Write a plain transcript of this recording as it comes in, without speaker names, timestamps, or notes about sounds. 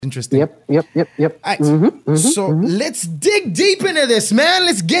Interesting. Yep. All right. So let's dig deep into this, man.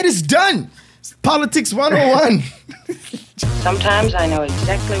 Let's get this done. Politics 101. Sometimes I know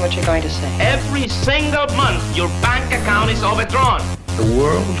exactly what you're going to say. Every single month, your bank account is overdrawn. The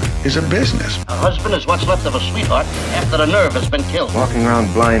world is a business. A husband is what's left of a sweetheart after the nerve has been killed. Walking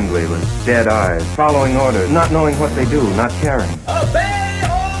around blindly with dead eyes, following orders, not knowing what they do, not caring. Obey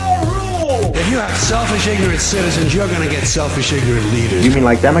all rules. If you have selfish, ignorant citizens, you're going to get selfish, ignorant leaders. You mean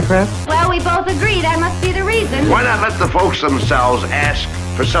like Democrats? Well, we both agree that must be the reason. Why not let the folks themselves ask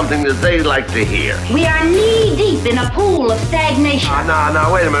for something that they like to hear? We are knee-deep in a pool of stagnation.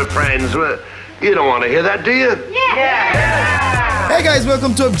 No, wait a minute, friends. You don't want to hear that, do you? Yeah. Hey guys,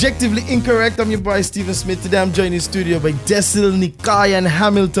 welcome to Objectively Incorrect. I'm your boy Stephen Smith. Today I'm joined in the studio by Desil Nikayan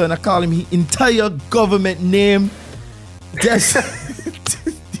Hamilton. I call him his entire government name.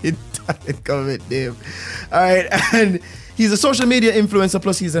 The entire government name. Alright, and he's a social media influencer,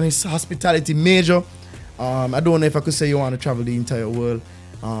 plus he's an hospitality major. I don't know if I could say you want to travel the entire world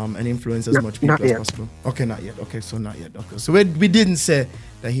and influence as much people as possible. Okay, not yet. Okay, so not yet. Okay, so we didn't say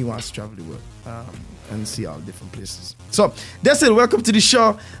that he wants to travel the world and see all different places. So, that's it. Welcome to the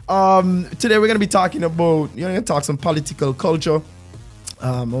show. Today we're going to be talking about, you're going to talk some political culture.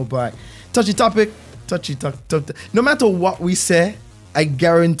 Oh boy. Touchy topic. No matter what we say, I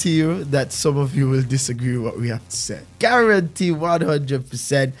guarantee you that some of you will disagree with what we have to say. Guarantee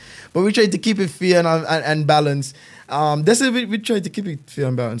 100%. But we try to keep it fair and balanced. That's it. We try to keep it fair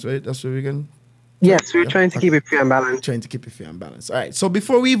and balanced, right? That's what we're going to. Yes, we're trying to keep it fair and balanced. Trying to keep it fair and balanced. All right. So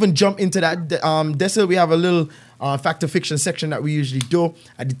before we even jump into that, Desil, we have a little fact or fiction section that we usually do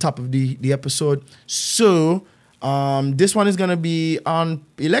at the top of the episode. So this one is going to be on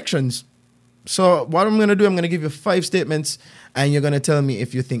elections. So what I'm going to do, I'm going to give you 5 statements, and you're going to tell me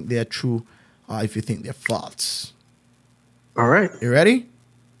if you think they're true or if you think they're false. All right. You ready?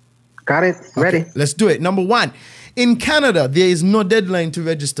 Got it. Ready. Okay, let's do it. Number 1. In Canada, there is no deadline to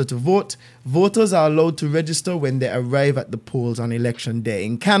register to vote. Voters are allowed to register when they arrive at the polls on election day.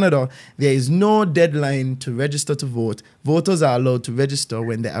 In Canada, there is no deadline to register to vote. Voters are allowed to register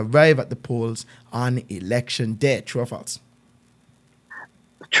when they arrive at the polls on election day. True or false?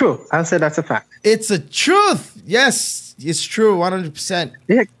 True. I'll say that's a fact. It's a truth. Yes, it's true. 100%.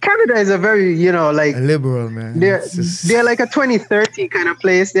 Yeah, Canada is a very, like... liberal, man. They're like a 2030 kind of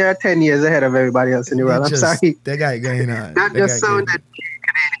place. They're 10 years ahead of everybody else in the world. I'm sorry. That guy going on. That just sounded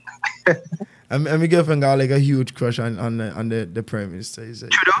Canadian. And my girlfriend got like a huge crush on the Prime Minister. He's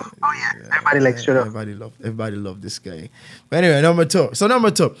like, Trudeau? Oh yeah, everybody likes Trudeau. Everybody love this guy. But anyway, number 2. So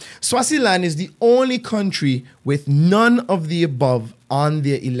number 2, Swaziland is the only country with none of the above on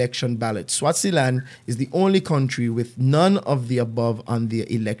their election ballot. Swaziland is the only country with none of the above on their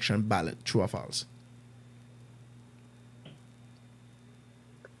election ballot. True or false?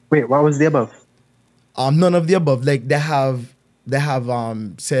 Wait, what was the above? None of the above. Like they have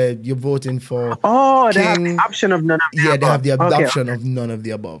said you're voting for. Oh, King. They have the option of none of the above. Yeah, they have the option of none of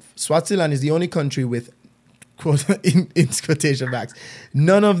the above. Swaziland is the only country with, quote, in quotation marks,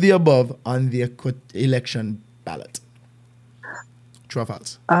 none of the above on their election ballot. True or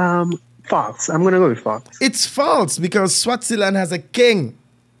false? False. I'm going to go with false. It's false because Swaziland has a king.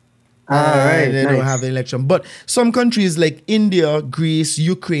 All right, they don't have an election. But some countries like India, Greece,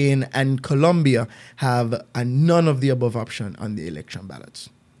 Ukraine, and Colombia have a none of the above option on the election ballots.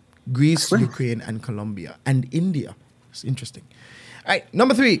 Greece, Ukraine, and Colombia. And India. It's interesting. All right,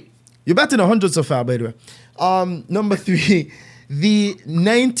 number 3. You're batting 100 so far, by the way. Number 3. The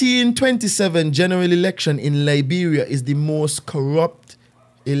 1927 general election in Liberia is the most corrupt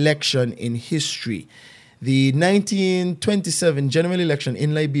election in history. The 1927 general election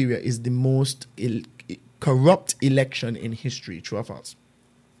in Liberia is the most corrupt election in history. True or false?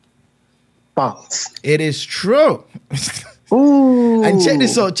 False. It is true. Ooh. And check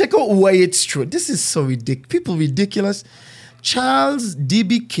this out. Check out why it's true. This is so ridiculous. People ridiculous. Charles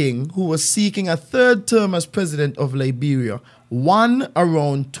D.B. King, who was seeking a 3rd term as president of Liberia, won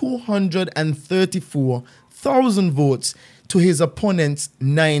around 234,000 votes to his opponent's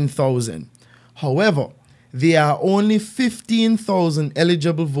 9,000. However, there are only 15,000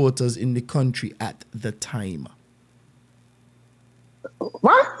 eligible voters in the country at the time.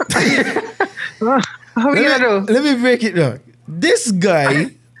 What? How Let me break it down. This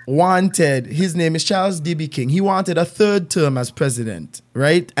guy wanted, his name is Charles D.B. King. He wanted a 3rd term as president,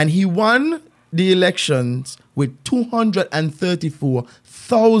 right? And he won the elections with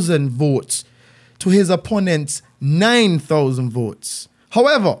 234,000 votes to his opponent's 9,000 votes.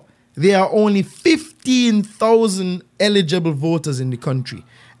 However, there are only 15,000 eligible voters in the country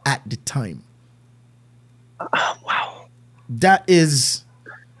at the time. Wow. That is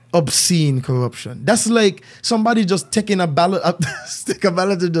obscene corruption. That's like somebody just taking a ballot, stick a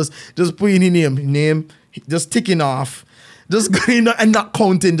ballot and just putting in name, just ticking off, just going and not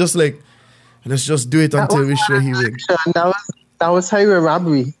counting, just like, let's just do it until we sure he wins. That was highway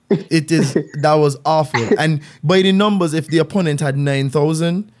robbery. That was awful. And by the numbers, if the opponent had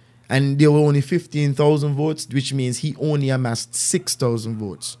 9,000 and there were only 15,000 votes, which means he only amassed 6,000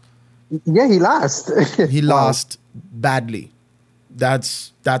 votes. Yeah, he lost. He lost badly.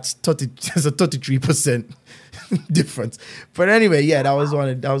 That's a 33% difference. But anyway, yeah, that was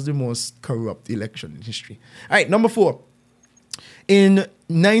the most corrupt election in history. All right, number 4. In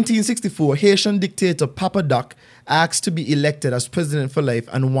 1964, Haitian dictator Papa Doc asked to be elected as president for life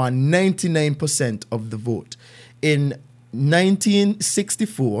and won 99% of the vote. In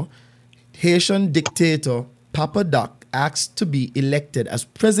 1964, Haitian dictator Papa Doc asked to be elected as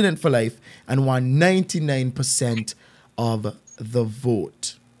president for life and won 99% of the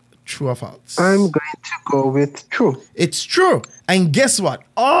vote. True or false? I'm going to go with true. It's true. And guess what?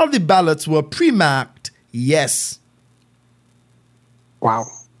 All the ballots were pre-marked yes. Wow.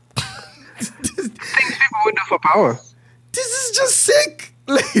 Things people would do for power. This is just sick.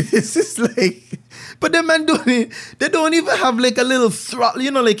 Like, this is like, but the man they don't even have like a little throttle.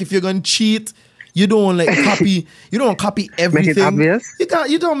 You know, like if you're gonna cheat, you don't like copy. You don't copy everything. Make it obvious.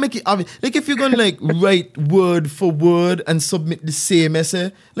 You don't make it obvious. Like if you're gonna like write word for word and submit the same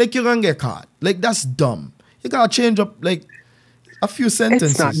essay, like you're gonna get caught. Like that's dumb. You gotta change up like a few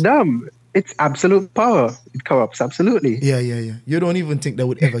sentences. It's not dumb. It's absolute power. It corrupts absolutely. Yeah. You don't even think that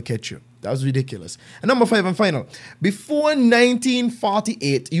would ever catch you. That was ridiculous. And number 5 and final. Before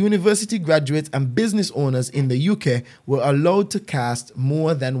 1948, university graduates and business owners in the UK were allowed to cast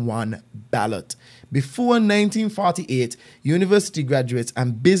more than one ballot. Before 1948, university graduates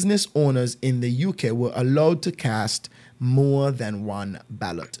and business owners in the UK were allowed to cast more than one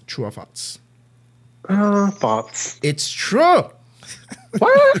ballot. True or false? False. It's true.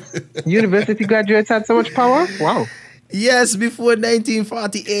 What? University graduates had so much power? Wow. Yes, before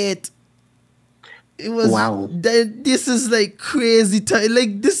 1948. It was wow. This is like crazy time.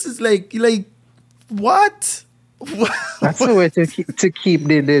 Like this is like what? That's the way to keep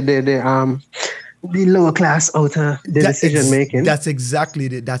the lower class out of the decision making. That's exactly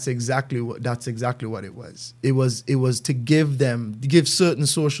what it was. It was to give certain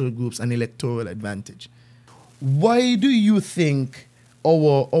social groups an electoral advantage. Why do you think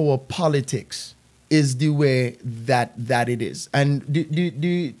our politics is the way that it is? And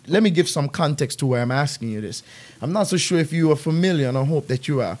let me give some context to why I'm asking you this. I'm not so sure if you are familiar, and I hope that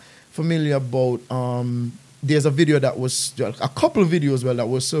you are familiar about, there's a video that was, a couple of videos that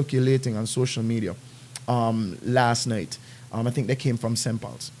was circulating on social media last night. I think they came from St.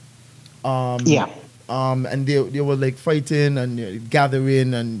 Paul's. And they were like fighting and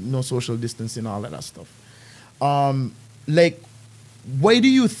gathering and no social distancing, all of that stuff. Like, why do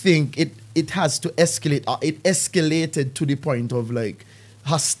you think it has to escalate? It escalated to the point of like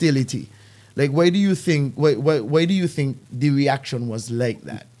hostility. Like, why do you think the reaction was like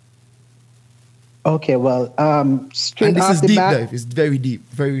that? Okay, well, straight and this off is the deep bat, dive. It's very deep,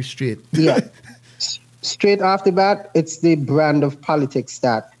 very straight. Yeah, straight off the bat, it's the brand of politics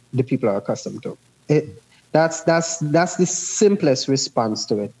that the people are accustomed to. That's the simplest response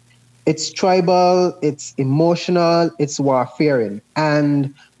to it. It's tribal, it's emotional, it's warfaring.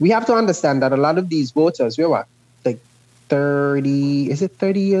 And we have to understand that a lot of these voters, we're what, like 30 years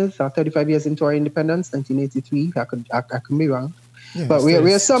or 35 years into our independence, 1983, I could be wrong. Yeah, but we're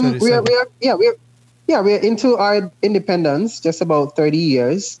into our independence just about 30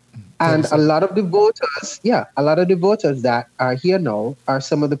 years. And a lot of the voters that are here now are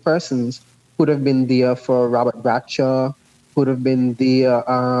some of the persons who have been there for Robert Bradshaw, would have been the,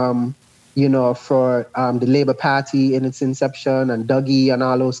 for the Labour Party in its inception, and Dougie and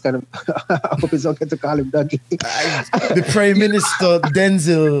all those kind of, I hope it's okay to call him Dougie. The Prime Minister,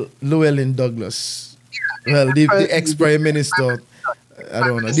 Denzel Llewellyn Douglas. Well, the ex-Prime Minister, I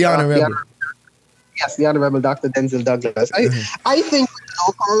don't know, the Honourable. Yes, the Honourable Dr. Denzel Douglas. I think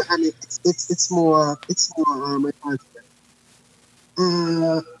local, and it's more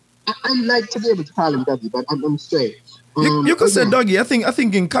I like to be able to call him Dougie, but I'm straight. You could say Dougie. I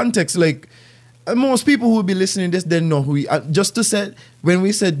think in context, like most people who will be listening to this, they know who we are. Just to say, if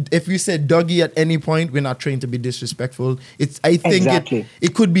we said Dougie at any point, we're not trying to be disrespectful. I think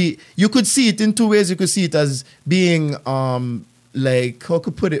it could be, you could see it in two ways. You could see it as being like, how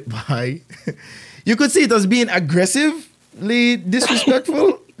could put it by? You could see it as being aggressively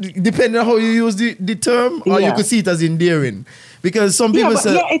disrespectful. depending on how you use the term, or you could see it as endearing. Because some people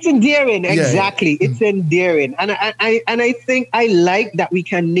say... Yeah, it's endearing. Exactly. It's endearing. And I think I like that we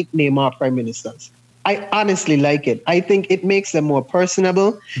can nickname our prime ministers. I honestly like it. I think it makes them more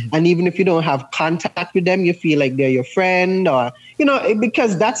personable. And even if you don't have contact with them, you feel like they're your friend, or,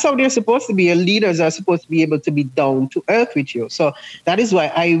 because that's how they're supposed to be. Your leaders are supposed to be able to be down to earth with you. So that is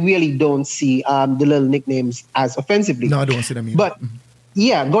why I really don't see the little nicknames as offensively. No, I don't see them either. But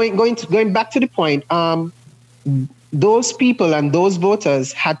going back to the point, those people and those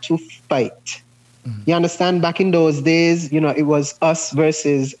voters had to fight. You understand? Back in those days, it was us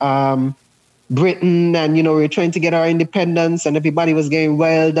versus Britain, and we were trying to get our independence, and everybody was getting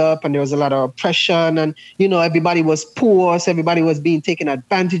riled up, and there was a lot of oppression, and everybody was poor, so everybody was being taken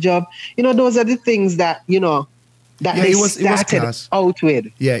advantage of. Those are the things that it was class out with.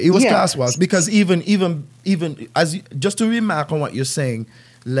 Yeah, it was class wars, because even as just to remark on what you're saying,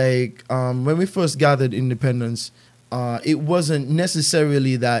 like when we first gathered independence, it wasn't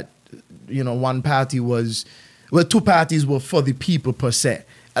necessarily that one party was, well, two parties were for the people per se.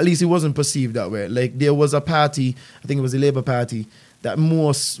 At least it wasn't perceived that way. Like, there was a party, I think it was the Labour Party, that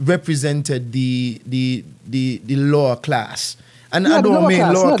more represented the lower class. And I don't mean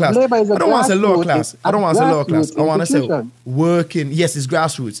lower class. I don't want to say lower class. I don't want to say lower class. I want to say working. Yes, it's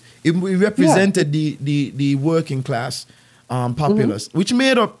grassroots. It represented the working class populace, which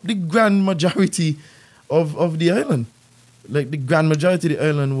made up the grand majority of the island. Like, the grand majority of the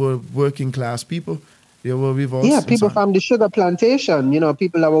island were working class people. They were revolts. Yeah, people from the sugar plantation,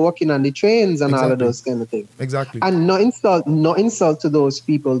 people that were working on the trains and all of those kind of things. Exactly. And no insult to those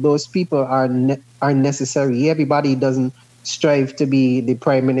people. Those people are necessary. Everybody doesn't strive to be the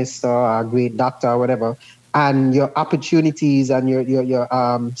prime minister or a great doctor or whatever. And your opportunities and your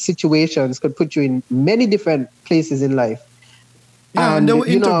situations could put you in many different places in life. Yeah, and they were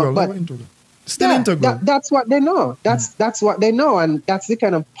integral. Still integral. That's what they know. That's what they know, and that's the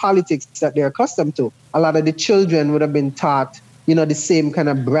kind of politics that they're accustomed to. A lot of the children would have been taught, the same kind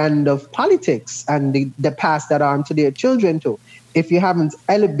of brand of politics, and they pass that on to their children too. If you haven't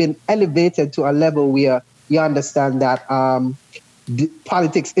been elevated to a level where you understand that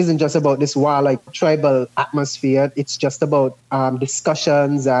politics isn't just about this warlike tribal atmosphere, it's just about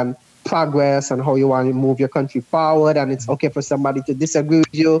discussions and progress and how you want to move your country forward, and it's okay for somebody to disagree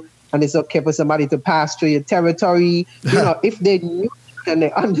with you, and it's okay for somebody to pass through your territory. If they knew and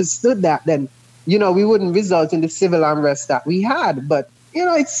they understood that, then, we wouldn't result in the civil unrest that we had. But,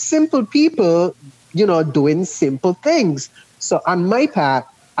 it's simple people, doing simple things. So on my part,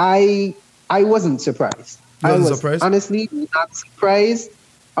 I wasn't surprised. I was surprised? Honestly not surprised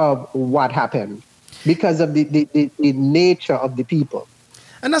of what happened because of the nature of the people.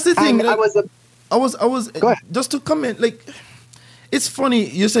 And that's the thing. And I was just to comment, like, it's funny,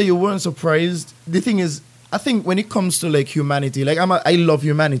 you say you weren't surprised. The thing is, I think when it comes to like humanity, like I love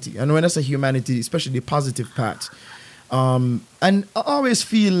humanity. And when I say humanity, especially the positive part, and I always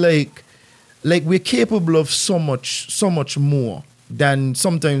feel like we're capable of so much more than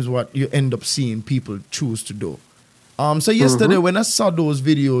sometimes what you end up seeing people choose to do. So yesterday when I saw those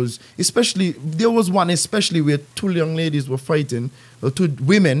videos, there was one where two young ladies were fighting, or two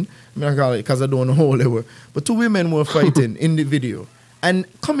women, because I don't know how they were, but two women were fighting in the video. And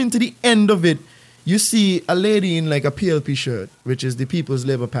coming to the end of it, you see a lady in like a PLP shirt, which is the People's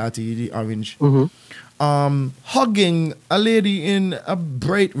Labour Party, the orange, hugging a lady in a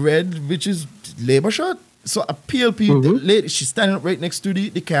bright red, which is Labour shirt. So a PLP lady, she's standing up right next to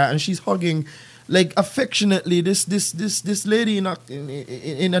the car, and she's hugging, like, affectionately this lady in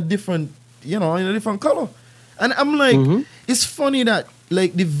a different, in a different color. And I'm like, it's funny that,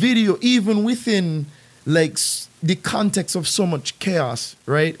 like, the video, even within, like, the context of so much chaos,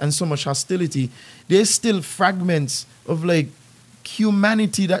 right, and so much hostility, there's still fragments of, like,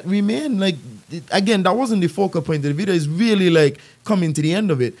 humanity that remain. Like, again, that wasn't the focal point of the video. It's really, like, coming to the end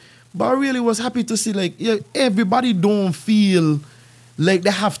of it. But I really was happy to see, like, everybody don't feel like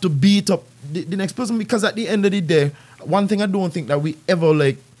they have to beat up the next person, because at the end of the day, one thing I don't think that we ever,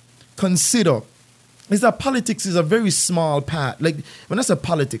 like, consider is that politics is a very small part. Like, when I say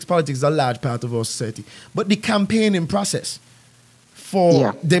politics is a large part of our society. But the campaigning process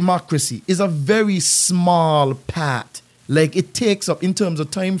for democracy is a very small part. Like, it takes up, in terms of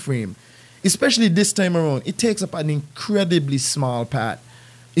time frame, especially this time around, it takes up an incredibly small part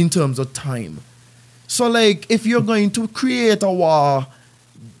in terms of time. So, like, if you're going to create a war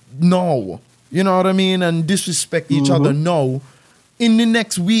now, you know what I mean, and disrespect each other now, in the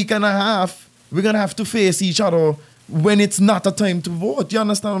next week and a half, we're going to have to face each other when it's not a time to vote. You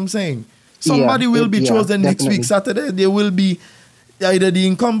understand what I'm saying? Somebody will be chosen next week, Saturday. There will be either the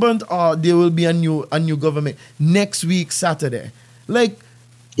incumbent or there will be a new government next week Saturday. Like,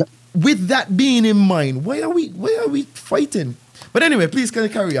 with that being in mind, why are we fighting? But anyway, please can you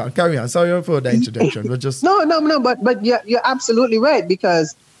carry on. Sorry for the introduction, but just no. But you're absolutely right,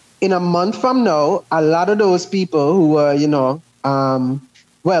 because in a month from now, a lot of those people who were,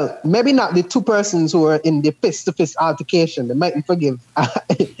 well, maybe not the two persons who were in the fist-to-fist altercation, they might be forgive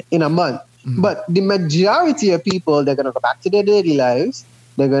in a month. Mm-hmm. But the majority of people, they're gonna go back to their daily lives.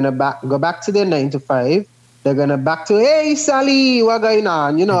 They're gonna go back to their 9 to 5. They're gonna back to, hey Sally, what going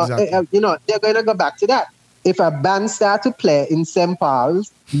on? Exactly. They're gonna go back to that. If a band start to play in St.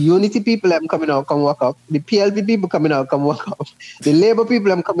 Paul's, the Unity people them coming out come walk up. The PLP people coming out come walk up. The Labour people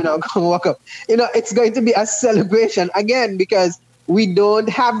them coming out come walk up. It's going to be a celebration again, because we don't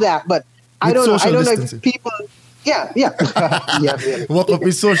have that. But I don't know if people. Yeah. Really. Walk up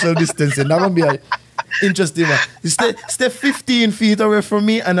with social distancing. That won't be interesting. Stay 15 feet away from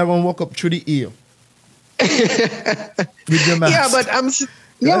me, and I'm gonna walk up through the ear. With your mask.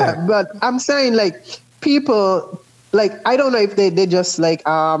 But I'm saying, like, people, like, I don't know if they just like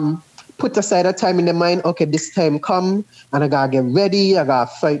put aside a time in their mind. Okay, this time come and I gotta get ready. I gotta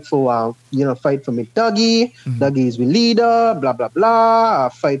fight for fight for McDougie. Mm-hmm. Dougie is the leader. Blah blah blah.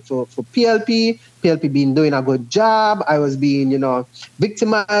 Fight for PLP. PLP been doing a good job. I was being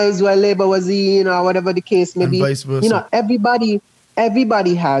victimized while Labour was in, or whatever the case may be. And vice versa.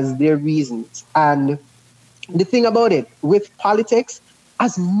 Everybody has their reasons. And the thing about it with politics,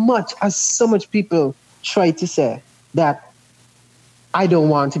 as so much people try to say that I don't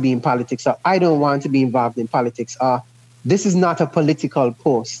want to be in politics, or I don't want to be involved in politics, or this is not a political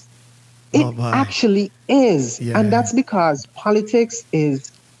post. It actually is. Yeah. And that's because politics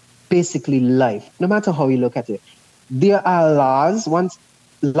is basically life, no matter how you look at it. There are laws. Once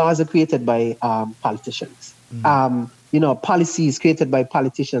laws are created by politicians. Policies created by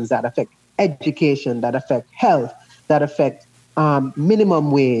politicians that affect education, that affect health, that affect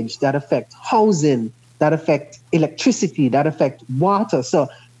minimum wage, that affect housing, that affect electricity, that affect water. So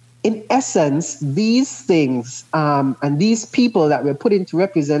in essence, these things and these people that we're putting to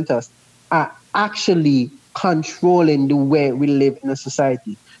represent us are actually controlling the way we live in a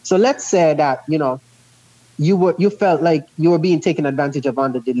society. So let's say that, you felt like you were being taken advantage of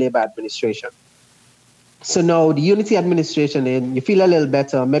under the Labour administration. So now the Unity administration in, you feel a little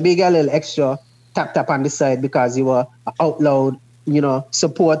better, maybe you get a little extra tap on the side because you were an out loud,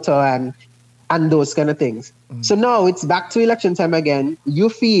 supporter and those kind of things. Mm. So now it's back to election time again. You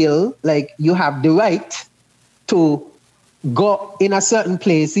feel like you have the right to go in a certain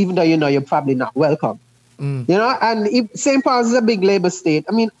place, even though you're probably not welcome. Mm. And if St. Paul's is a big Labour state,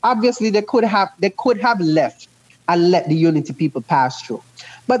 I mean, obviously they could have left and let the Unity people pass through.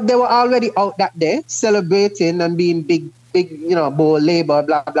 But they were already out that day celebrating and being big, bold Labour,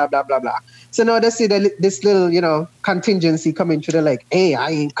 blah, blah, blah, blah, blah. So now they see this little, contingency coming through. They're like, hey,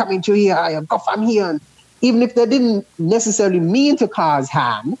 I ain't coming through here. I am from here. And even if they didn't necessarily mean to cause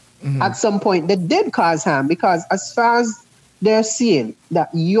harm, at some point they did cause harm, because as far as they're seeing that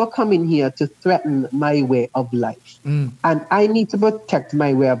you're coming here to threaten my way of life. And I need to protect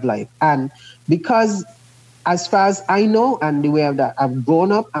my way of life. And because as far as I know, and the way that I've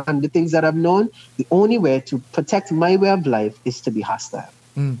grown up and the things that I've known, the only way to protect my way of life is to be hostile.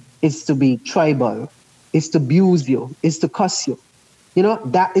 Is to be tribal, is to abuse you, is to cuss you.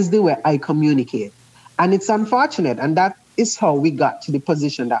 That is the way I communicate. And it's unfortunate. And that is how we got to the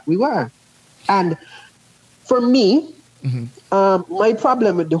position that we were. And for me, my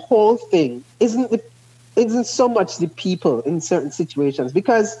problem with the whole thing isn't so much the people in certain situations,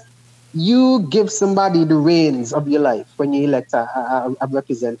 because you give somebody the reins of your life when you elect a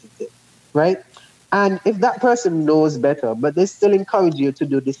representative, right? And if that person knows better, but they still encourage you to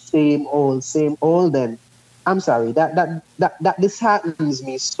do the same old, then I'm sorry, that disheartens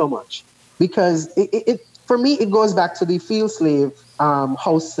me so much, because it for me, it goes back to the field slave,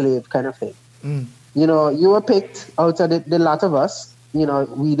 house slave kind of thing. You were picked out of the lot of us, we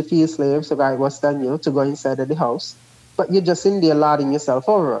the field slaves, the guy was done you to go inside of the house, but you're just in there lording yourself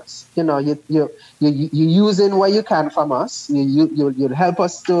over us. You're using what you can from us. You'll help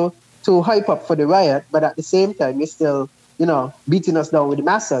us to hype up for the riot, but at the same time, you're still, beating us down with the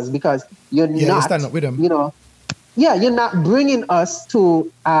masses, because you're not stand up with them. You're not bringing us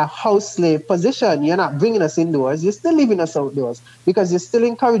to a house slave position. You're not bringing us indoors. You're still leaving us outdoors, because you're still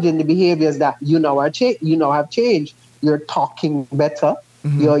encouraging the behaviors that have changed. You're talking better.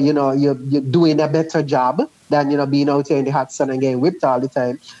 You're doing a better job than being out here in the hot sun and getting whipped all the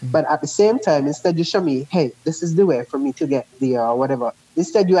time. But at the same time, instead you show me, hey, this is the way for me to get there or whatever.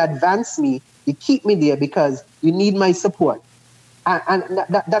 Instead you advance me, you keep me there because you need my support.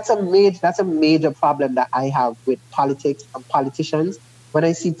 that's a major problem that I have with politics and politicians. When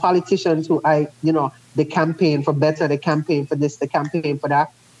I see politicians who they campaign for better, they campaign for this, they campaign for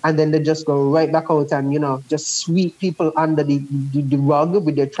that, and then they just go right back out and just sweep people under the rug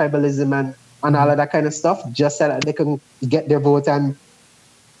with their tribalism and all of that kind of stuff, just so that they can get their vote and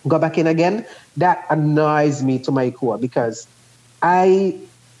go back in again. That annoys me to my core, because I'm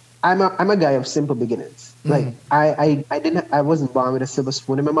a guy of simple beginnings. Like I wasn't born with a silver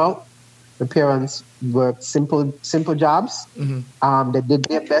spoon in my mouth. My parents worked simple jobs. They did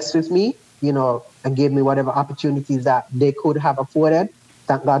their best with me, and gave me whatever opportunities that they could have afforded.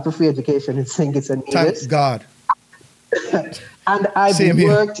 Thank God for free education in St. Kitts and Nevis. Thank God. And I've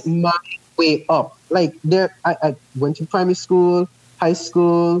worked my way up. Like I went to primary school, high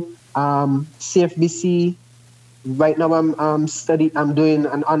school, CFBC. Right now I'm doing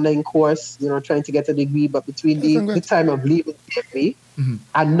an online course, trying to get a degree, but between the time of leaving CFB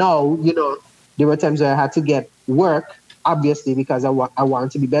and now, there were times where I had to get work, obviously, because I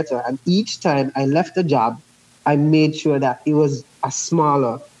want to be better. And each time I left the job, I made sure that it was a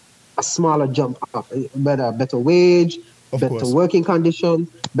smaller jump up, better wage, better working conditions,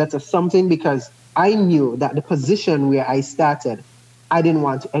 better something, because I knew that the position where I started, I didn't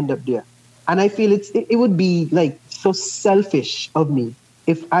want to end up there. And I feel it would be like so selfish of me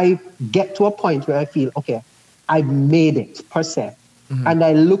if I get to a point where I feel, okay, I've made it per se. And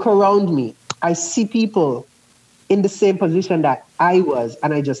I look around me, I see people in the same position that I was,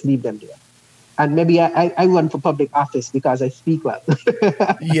 and I just leave them there. And maybe I run for public office because I speak well.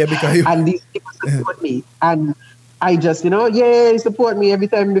 Yeah, because and these people support me. And I just, support me every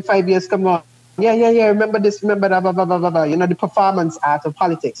time the 5 years come on. Yeah, remember this, remember that, blah, blah, blah, blah, blah. The performance art of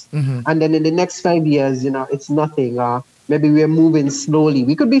politics. And then in the next 5 years, it's nothing. Maybe we're moving slowly.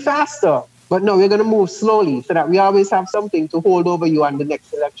 We could be faster, but no, we're going to move slowly so that we always have something to hold over you on the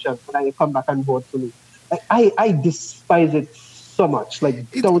next election so that you come back and vote for me. Like, I despise it so much. Like,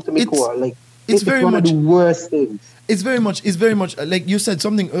 down to my core. Like, it's very one much, of the worst things. It's very much, like you said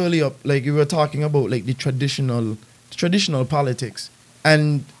something earlier, like you were talking about like the traditional politics.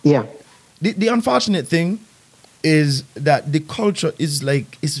 And yeah. The unfortunate thing is that the culture is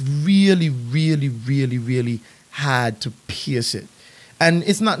really, really, really, really hard to pierce it. And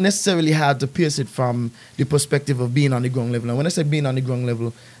it's not necessarily hard to pierce it from the perspective of being on the ground level. And when I say being on the ground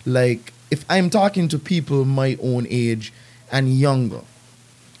level, like if I'm talking to people my own age and younger,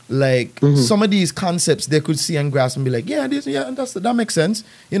 like some of these concepts they could see and grasp and be like, that makes sense.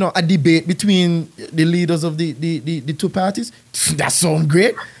 A debate between the leaders of the two parties, that sounds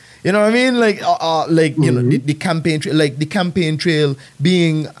great. You know what I mean? Like, the campaign trail, the campaign trail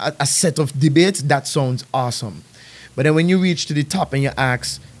being a set of debates, that sounds awesome. But then when you reach to the top and you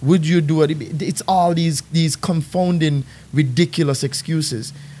ask, would you do a debate? It's all these confounding, ridiculous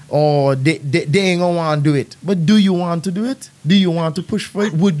excuses. Or they ain't gonna want to do it. But do you want to do it? Do you want to push for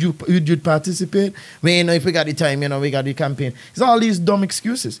it? Would you participate? Well, if we got the time, we got the campaign. It's all these dumb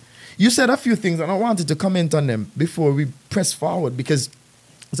excuses. You said a few things and I wanted to comment on them before we press forward, because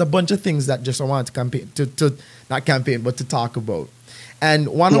there's a bunch of things that just I want to not campaign, but to talk about. And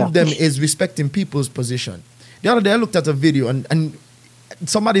one of them is respecting people's position. The other day I looked at a video and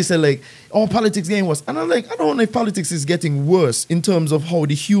somebody said like, oh, politics getting worse. And I'm like, I don't know if politics is getting worse in terms of how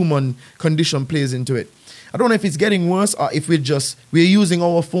the human condition plays into it. I don't know if it's getting worse or if we're using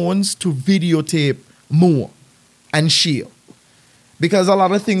our phones to videotape more and share. Because a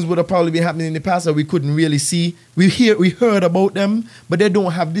lot of things would have probably been happening in the past that we couldn't really see. We heard about them, but they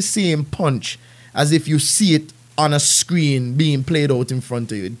don't have the same punch as if you see it on a screen being played out in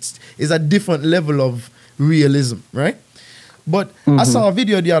front of you. It's a different level of realism, right? But I saw a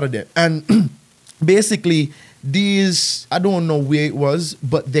video the other day, and basically I don't know where it was,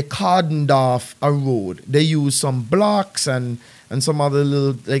 but they cordoned off a road. They used some blocks and some other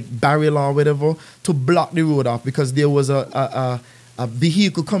little like barrier or whatever to block the road off because there was a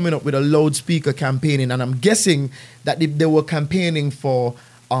vehicle coming up with a loudspeaker campaigning, and I'm guessing that they were campaigning for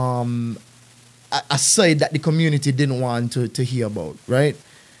a side that the community didn't want to hear about, right?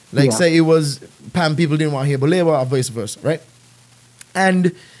 Like say it was PAM people didn't want to hear about Labour or vice versa, right?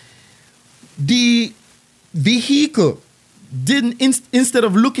 And the vehicle didn't, instead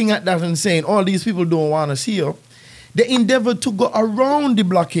of looking at that and saying, all these people don't want us here, they endeavored to go around the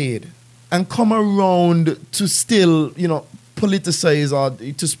blockade and come around to still, politicize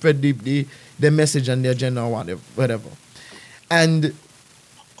or to spread their message and their agenda or whatever. And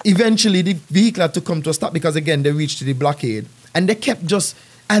eventually the vehicle had to come to a stop because, again, they reached the blockade. And they kept just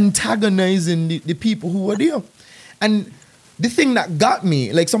antagonizing the people who were there. And the thing that got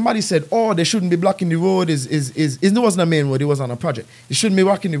me, like somebody said, oh, they shouldn't be blocking the road. It wasn't a main road, it was on a project. They shouldn't be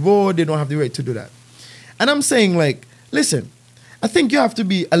blocking the road. They don't have the right to do that. And I'm saying, like, listen, I think you have to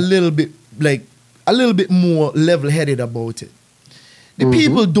be a little bit more level-headed about it. The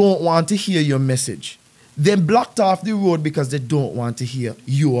people don't want to hear your message. They blocked off the road because they don't want to hear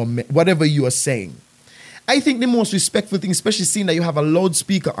whatever you are saying. I think the most respectful thing, especially seeing that you have a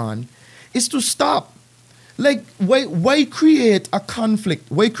loudspeaker on, is to stop. Like, why create a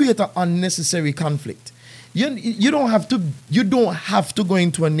conflict? Why create an unnecessary conflict? You don't have to go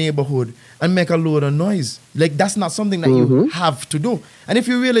into a neighborhood and make a load of noise. Like, that's not something that you have to do. And if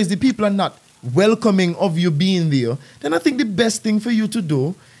you realize the people are not welcoming of you being there, then I think the best thing for you to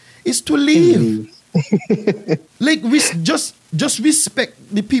do is to leave. Like, just respect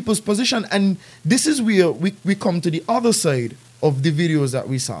the people's position. And this is where we come to the other side of the videos that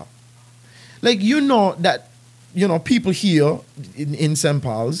we saw. Like, that people here in St.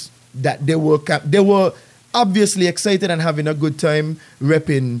 Paul's, that they were obviously excited and having a good time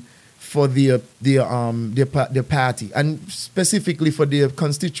repping for their party, and specifically for their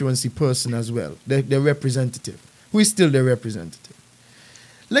constituency person as well, their representative, who is still their representative.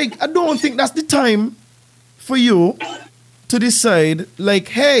 Like, I don't think that's the time for you to decide, like,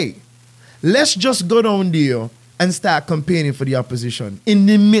 hey, let's just go down there and start campaigning for the opposition in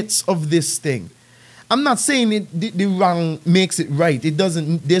the midst of this thing. I'm not saying the wrong makes it right. It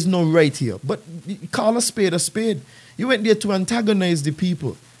doesn't. There's no right here. But call a spade a spade. You went there to antagonize the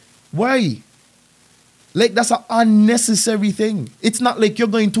people. Why? Like, that's an unnecessary thing. It's not like you're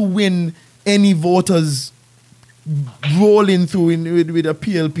going to win any voters rolling through with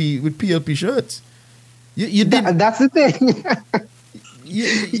PLP shirts. You did. That's the thing.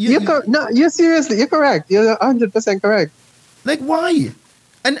 You're seriously. You're correct. You're 100% correct. Like, why?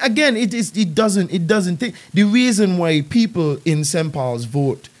 And again, it doesn't take. The reason why people in St. Paul's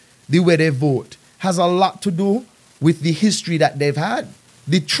vote the way they vote has a lot to do with the history that they've had,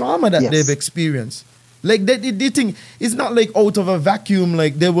 the trauma that they've experienced. Like, they think it's not like out of a vacuum,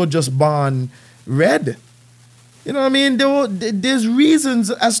 like they were just born red. You know what I mean? There's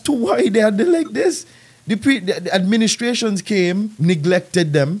reasons as to why they are like this. The administrations came,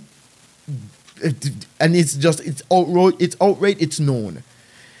 neglected them, and it's outright, it's known.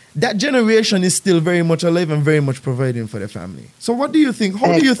 That generation is still very much alive and very much providing for their family. So what do you think?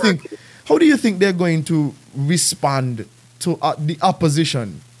 How do you think they're going to respond to the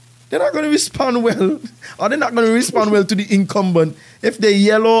opposition? They're not going to respond well, or they're not going to respond well to the incumbent. If they're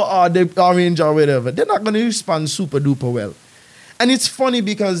yellow or they're orange or whatever, they're not going to respond super duper well. And it's funny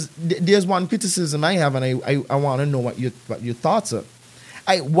because there's one criticism I have, and I want to know what your thoughts are.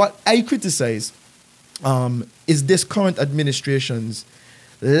 What I criticize is this current administration's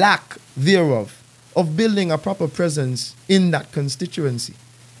lack thereof of building a proper presence in that constituency.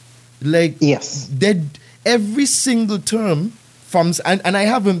 Like, every single term and I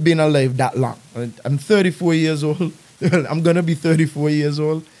haven't been alive that long. I'm 34 years old. I'm going to be 34 years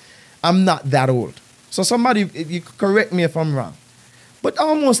old. I'm not that old. So somebody, you correct me if I'm wrong. But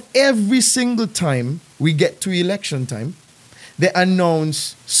almost every single time we get to election time, they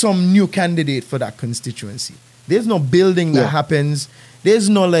announce some new candidate for that constituency. There's no building that happens. There's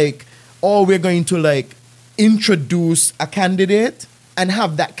no we're going to introduce a candidate and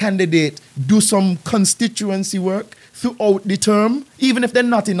have that candidate do some constituency work throughout the term, even if they're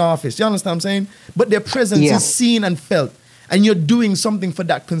not in office. You understand what I'm saying? But their presence is seen and felt. And you're doing something for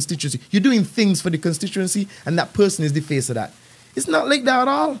that constituency. You're doing things for the constituency, and that person is the face of that. It's not like that at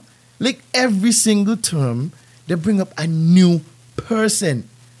all. Like, every single term, they bring up a new person.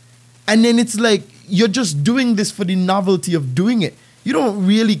 And then it's like, you're just doing this for the novelty of doing it. You don't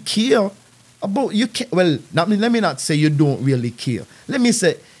really care about, let me not say you don't really care. Let me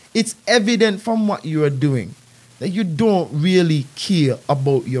say, it's evident from what you are doing that you don't really care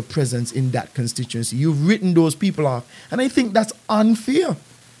about your presence in that constituency. You've written those people off. And I think that's unfair.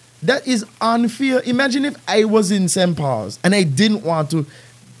 That is unfair. Imagine if I was in St. Paul's and I didn't want to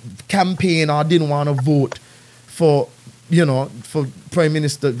campaign or didn't want to vote for Prime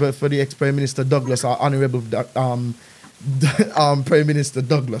Minister, for the ex-Prime Minister Douglas or Honorable Prime Minister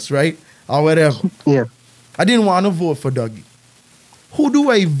Douglas, right? Or whatever. Yeah. I didn't want to vote for Dougie. Who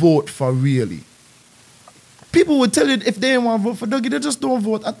do I vote for, really? People would tell you if they didn't want to vote for Dougie, they just don't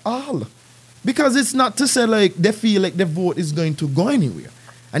vote at all. Because it's not to say they feel like their vote is going to go anywhere.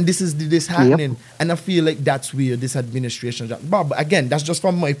 And this is happening. Yep. And I feel like that's where this administration... But again, that's just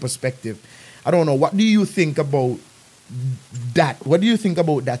from my perspective. I don't know. What do you think about that? What do you think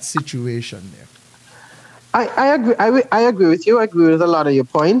about that situation there? I agree. I agree with you. I agree with a lot of your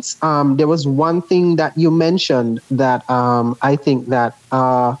points. There was one thing that you mentioned that I think that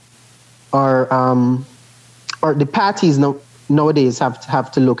or the parties nowadays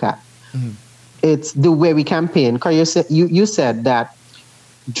have to look at. Mm-hmm. It's the way we campaign. Because you said that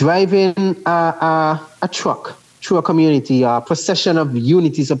driving a truck through a community, a procession of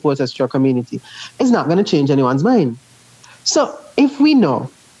unity supporters through a community, is not going to change anyone's mind. So if we know,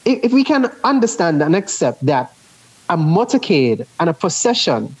 if we can understand and accept that a motorcade and a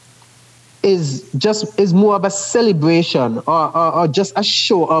procession is more of a celebration or just a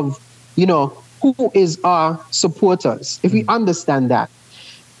show of, who is our supporters, if we understand that,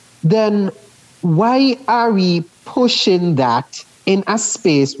 then why are we pushing that in a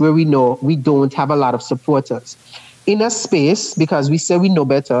space where we know we don't have a lot of supporters? In a space, because we say we know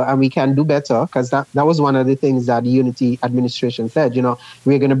better and we can do better, because that was one of the things that the Unity administration said,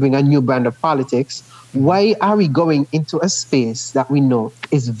 we're going to bring a new brand of politics. Why are we going into a space that we know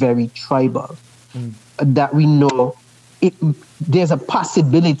is very tribal, that we know there's a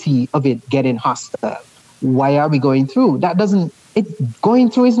possibility of it getting hostile? Why are we going through?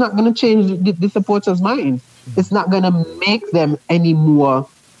 Going through is not going to change the supporters' mind. It's not going to make them any more,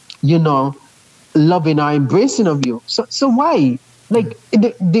 loving or embracing of you. So why? But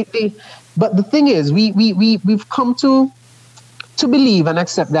the thing is, we've come to believe and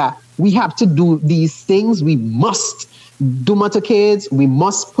accept that we have to do these things. We must do motorcades. We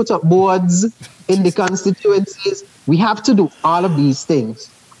must put up boards in the constituencies. We have to do all of these things.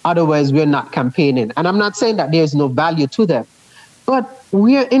 Otherwise, we're not campaigning. And I'm not saying that there's no value to them. But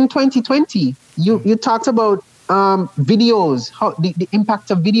we're in 2020. You talked about videos, how the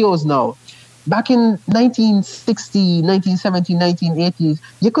impact of videos now. Back in 1960, 1970, 1980s,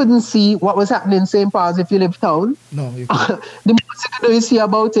 you couldn't see what was happening in St. Paul's if you lived town. No, you couldn't. The most you could see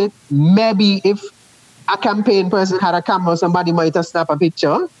about it, maybe if a campaign person had a camera, somebody might have snapped a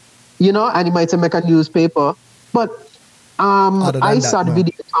picture, and he might have made a newspaper. But I saw the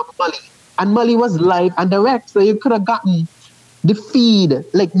video from Mully, and Mully was live and direct, so you could have gotten the feed,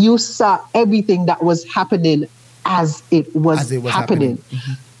 like you saw everything that was happening as it was happening.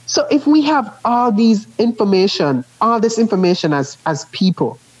 Mm-hmm. So if we have all this information as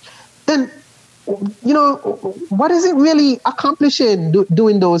people, then, what is it really accomplishing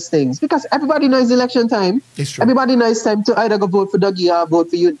doing those things? Because everybody knows election time. It's true. Everybody knows it's time to either go vote for Dougie or vote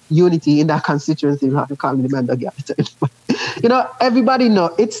for Unity in that constituency. You have to call me the man Dougie all the time. Everybody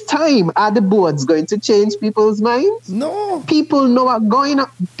knows it's time. Are the boards going to change people's minds? No. People know what's going on.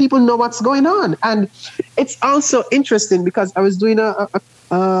 People know what's going on. And it's also interesting because I was doing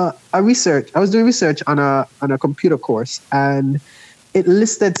research. I was doing research on a computer course, and it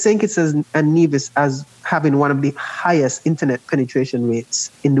listed St. Kitts and Nevis as having one of the highest internet penetration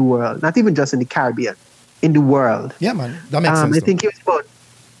rates in the world. Not even just in the Caribbean, in the world. Yeah, man, that makes sense. I think it was about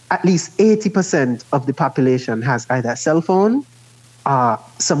at least 80% of the population has either a cell phone or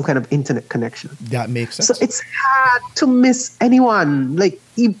some kind of internet connection. That makes sense. So it's hard to miss anyone. Like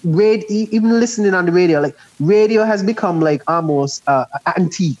even listening on the radio, like radio has become like almost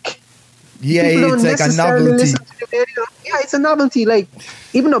antique. Yeah, people it's like a novelty. Listen to the radio. Yeah, it's a novelty. Like,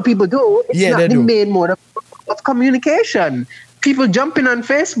 even though people do, it's not the main mode of communication. People jumping on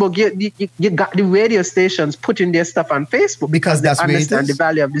Facebook, you got the radio stations putting their stuff on Facebook because they understand the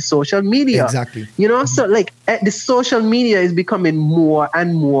value of the social media. Exactly. So like the social media is becoming more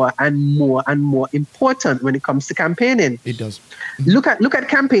and more and more and more important when it comes to campaigning. It does. Look at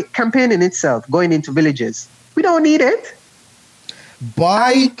campaigning itself, going into villages. We don't need it.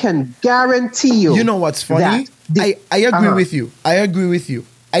 I can guarantee you. You know what's funny? I agree with you. I agree with you.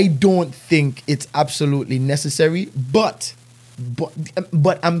 I don't think it's absolutely necessary, but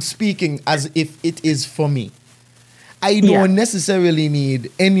I'm speaking as if it is for me. I don't necessarily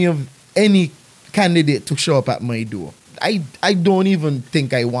need any candidate to show up at my door. I don't even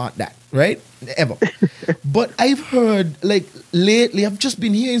think I want that, right? Ever. But I've heard, like, lately, I've just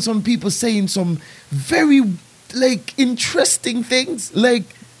been hearing some people saying some very, like, interesting things, like,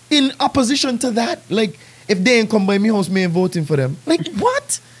 in opposition to that. Like, if they ain't come by my house, me ain't voting for them. Like,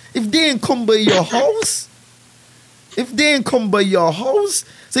 what? If they ain't come by your house? If they ain't come by your house?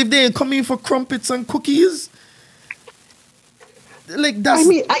 So if they ain't coming for crumpets and cookies? Like, that's...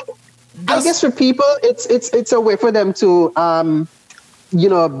 I guess for people, it's a way for them to,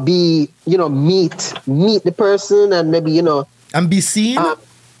 meet the person and maybe, and be seen?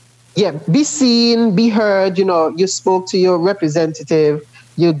 Be seen, be heard, you spoke to your representative,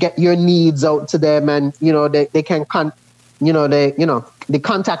 you get your needs out to them and, they can, the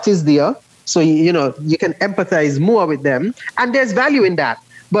contact is there. So, you can empathize more with them. And there's value in that.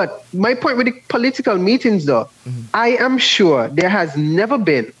 But my point with the political meetings, though, I am sure there has never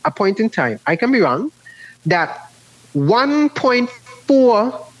been a point in time, I can be wrong, that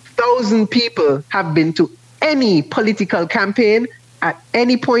 1.4 thousand people have been to any political campaign at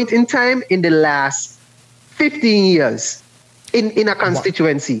any point in time in the last 15 years in a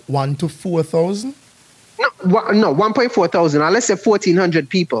constituency. 1 to 4,000? No, 1.4 thousand. Let's say 1,400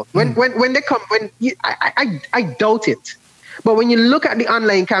 people. When they come, I doubt it. But when you look at the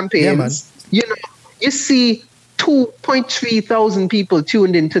online campaigns, you see 2.3 thousand people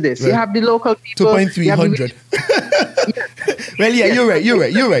tuned into this. Right. You have the local people. 2.300. Well, yeah, you're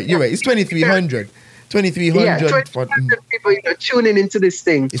right. It's 2,300. 2,300. Yeah, 2,300 people tuning into this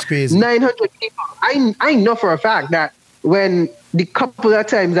thing. It's crazy. 900 people. I know for a fact that when the couple of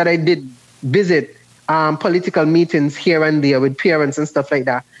times that I did visit political meetings here and there with parents and stuff like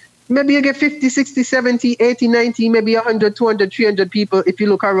that, maybe you get 50, 60, 70, 80, 90, maybe 100, 200, 300 people if you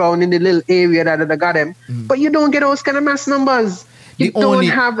look around in the little area that I got them. But you don't get those kind of mass numbers. You don't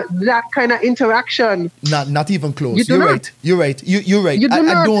have that kind of interaction. Not even close. You're right. You're right.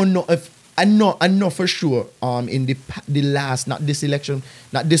 I don't know if I know for sure. In the last, not this election,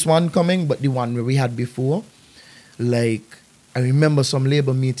 not this one coming, but the one where we had before. Like, I remember some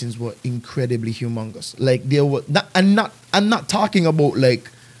labor meetings were incredibly humongous. Like, there were I'm not talking about like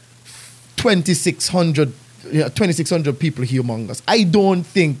 2,600 people humongous. I don't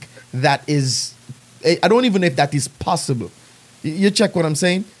think that is. I don't even know if that is possible. You check what I'm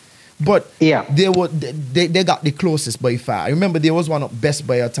saying? But yeah, they got the closest by far. I remember there was one at Best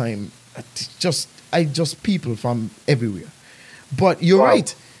Buy at time. Just people from everywhere. But you're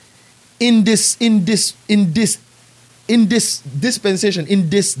right. In this dispensation, in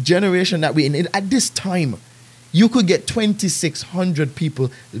this generation that we're in, at this time, you could get 2,600 people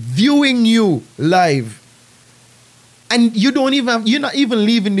viewing you live. And you're not even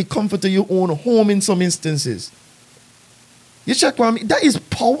leaving the comfort of your own home in some instances. You check what I mean? That is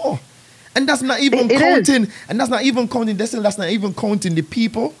power. And that's not even counting. And that's not even counting. That's not even counting the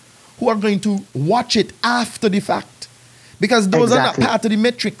people who are going to watch it after the fact. Because those are not part of the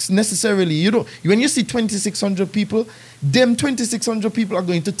metrics necessarily. When you see 2,600 people, them 2,600 people are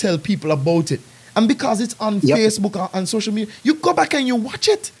going to tell people about it. And because it's on Facebook or on social media, you go back and you watch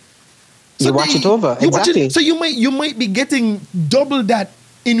it. So you watch it over. Exactly. So you might be getting double that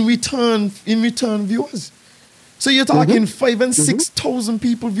in return viewers. So you're talking 5,000 and 6,000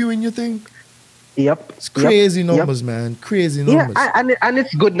 people viewing your thing. Yep. It's crazy numbers, man. Crazy numbers. Yeah, and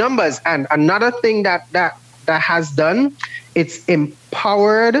it's good numbers. And another thing that has done, it's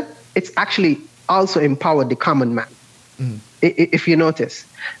empowered. It's actually also empowered the common man. If you notice,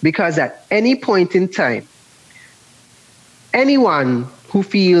 because at any point in time, anyone who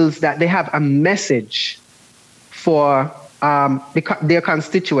feels that they have a message for their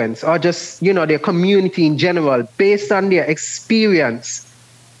constituents or just their community in general, based on their experience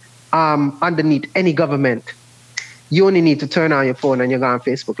underneath any government, you only need to turn on your phone and you go on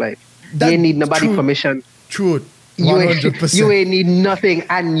Facebook Live. You ain't need nobody permission. True. 100%. You ain't need nothing,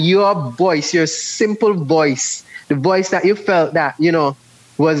 and your voice, your simple voice, the voice that you felt that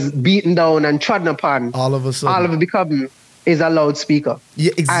was beaten down and trodden upon, all of a sudden, becoming is a loudspeaker.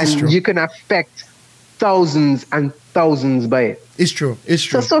 Yeah, exactly. And you can affect thousands and thousands by it. It's true.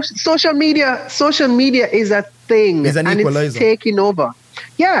 So social media is a thing, it's an equalizer. It's taking over.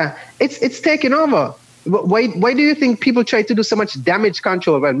 Yeah, it's taking over. Why do you think people try to do so much damage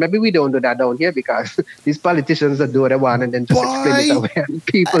control? Well, maybe we don't do that down here because these politicians that do what they want and then just explain it away. And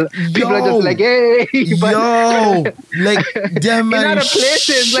people are just like, hey, like them in other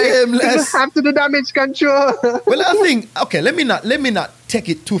places, like people have to do damage control. Well, I think let me not take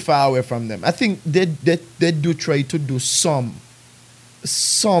it too far away from them. I think they do try to do some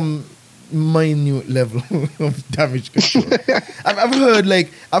minute level of damage control. I've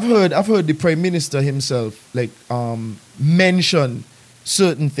heard the Prime Minister himself mention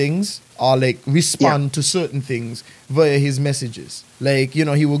certain things or respond to certain things via his messages.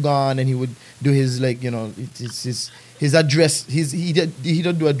 He would go on and he would do his his address. He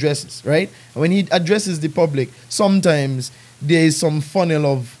don't do addresses, right? And when he addresses the public, sometimes there is some funnel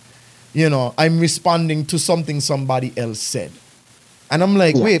of I'm responding to something somebody else said. And I'm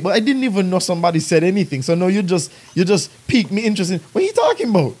like, wait, but I didn't even know somebody said anything. So no, you just piqued me interest in what are you talking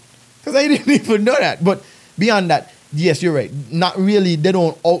about? Because I didn't even know that. But beyond that, yes, you're right. Not really. They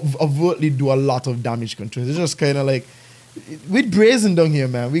don't overtly do a lot of damage control. It's just kind of like with brazen down here,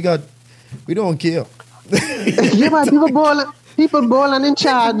 man. We don't care. Yeah, man, people ball and in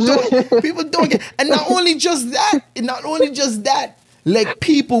charge. People don't care. And not only just that. Like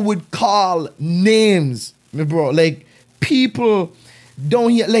people would call names, bro. Like people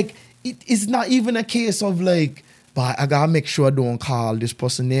Don't hear, like, it's not even a case of like, but I gotta make sure I don't call this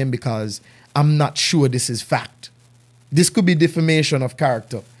person name because I'm not sure this is fact. This could be defamation of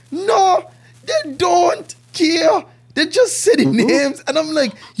character. No, they don't care. They're just saying names. And I'm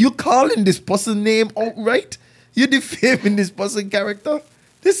like, you calling this person name outright? You're defaming this person's character?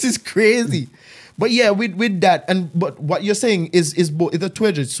 This is crazy. But yeah, with that, but what you're saying is both, it's a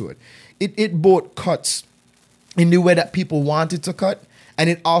two-edged sword. It both cuts in the way that people want it to cut, and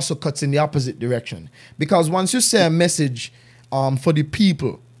it also cuts in the opposite direction. Because once you say a message for the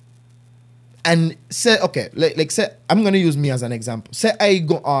people, and say, okay, like say, I'm going to use me as an example. Say I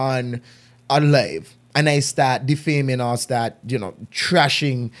go on a live and I start defaming or start,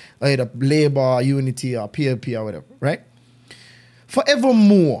 trashing either Labour, Unity or PLP or whatever, right?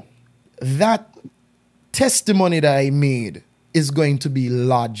 Forevermore, that testimony that I made is going to be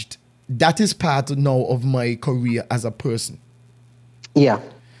lodged. That is part now of my career as a person. Yeah.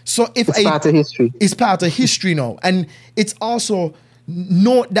 So if it's part of history. It's part of history now. And it's also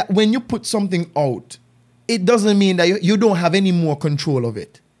note that when you put something out, it doesn't mean that you don't have any more control of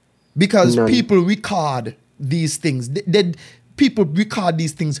it. Because people record these things. People record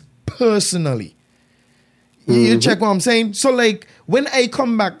these things personally. You check what I'm saying? So like when I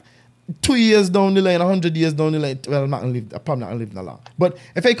come back 2 years down the line, 100 years down the line, well, I'm probably not going to live that long. But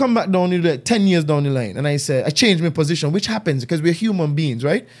if I come back down the line, 10 years down the line, and I say, I change my position, which happens because we're human beings,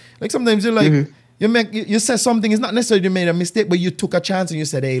 right? Like sometimes you're like, you say something, it's not necessarily you made a mistake, but you took a chance and you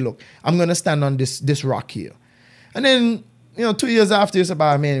said, hey, look, I'm going to stand on this rock here. And then, 2 years after, you say,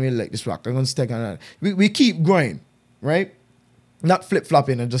 man, I really like this rock. I'm going to stick on that. We keep growing, right? Not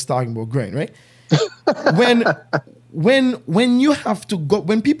flip-flopping and just talking about growing, right? When you have to go,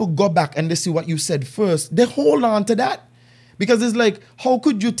 when people go back and they see what you said first, they hold on to that. Because it's like, how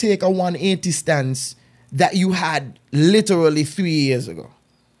could you take a 180 stance that you had literally 3 years ago?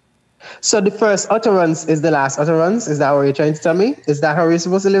 So the first utterance is the last utterance? Is that what you're trying to tell me? Is that how we're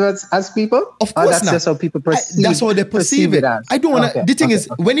supposed to live as people? Of course that's not. Just how people perceive. That's how they perceive it. As. I don't want to. The thing is,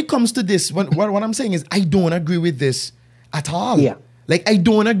 when it comes to this, what I'm saying is, I don't agree with this at all. Yeah. Like I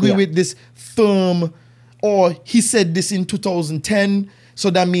don't agree with this firm. Or he said this in 2010,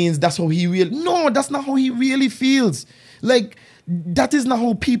 so that means that's how he really... No, that's not how he really feels. Like, that is not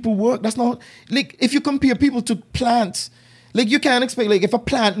how people work. That's not... Like, if you compare people to plants, like, you can't expect, like, if a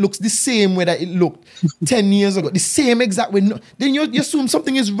plant looks the same way that it looked 10 years ago, the same exact way, then you assume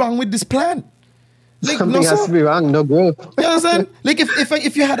something is wrong with this plant. Like, something has to be wrong, no growth. You understand? Like,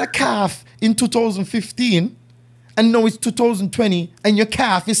 if you had a calf in 2015, and now it's 2020, and your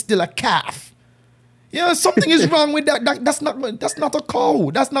calf is still a calf, something is wrong with that. That's not a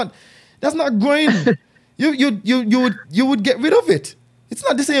cow. That's not growing. You would get rid of it. It's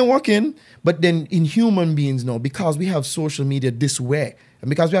not the same working. But then in human beings now, because we have social media this way, and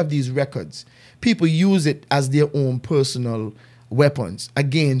because we have these records, people use it as their own personal weapons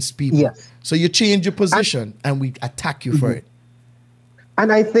against people. Yes. So you change your position and we attack you for it.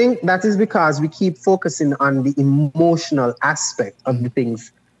 And I think that is because we keep focusing on the emotional aspect of the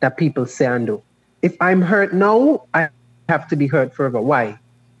things that people say and do. If I'm hurt now, I have to be hurt forever. Why?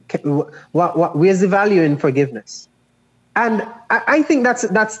 Where's the value in forgiveness? And I think that's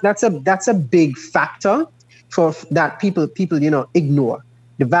a big factor for that people ignore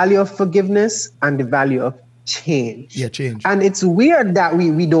the value of forgiveness and the value of change. Yeah, change. And it's weird that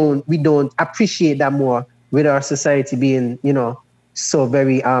we don't appreciate that more with our society being so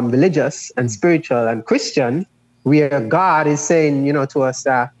very religious and spiritual and Christian, where God is saying to us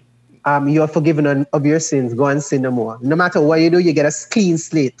that. You are forgiven of your sins. Go and sin no more. No matter what you do, you get a clean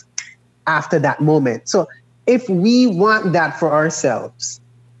slate after that moment. So if we want that for ourselves,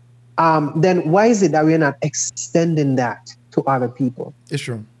 then why is it that we're not extending that to other people? It's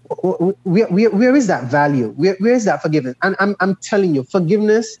true. Where is that value? Where is that forgiveness? And I'm telling you,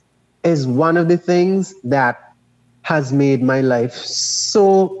 forgiveness is one of the things that has made my life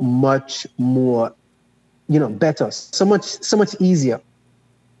so much more, better, so much easier.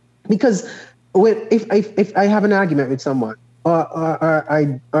 Because if I have an argument with someone,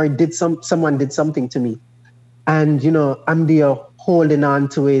 or someone did something to me, and I'm there holding on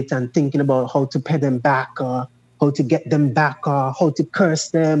to it and thinking about how to pay them back, or how to get them back, or how to curse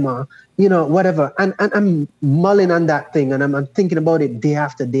them, or whatever, and I'm mulling on that thing, and I'm thinking about it day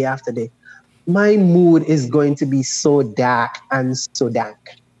after day after day. My mood is going to be so dark and so dank.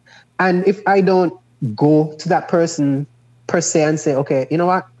 And if I don't go to that person per se and say, okay, you know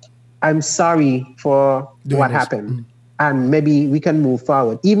what? I'm sorry for what happened, and maybe we can move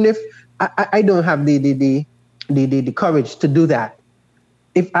forward. Even if I don't have the courage to do that,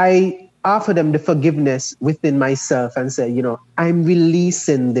 if I offer them the forgiveness within myself and say, you know, I'm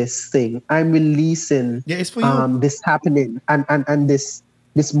releasing this thing. I'm releasing it's for you. This happening and this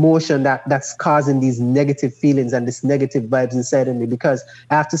motion that's causing these negative feelings and this negative vibes inside of me, because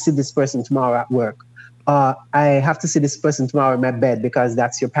I have to see this person tomorrow at work. I have to see this person tomorrow in my bed because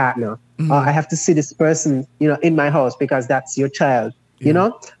that's your partner. I have to see this person, you know, in my house because that's your child. You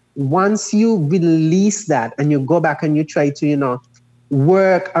know, once you release that and you go back and you try to, you know,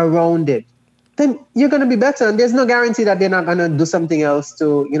 work around it, then you're going to be better. And there's no guarantee that they're not going to do something else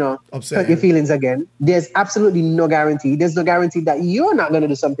to, you know, hurt your feelings again. There's absolutely no guarantee. There's no guarantee that you're not going to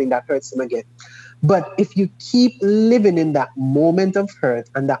do something that hurts them again. But if you keep living in that moment of hurt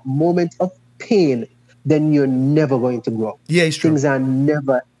and that moment of pain, then you're never going to grow. Yeah, it's true. Things are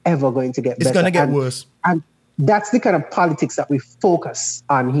never, ever going to get better. It's going to get worse. And that's the kind of politics that we focus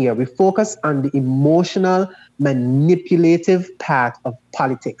on here. We focus on the emotional, manipulative part of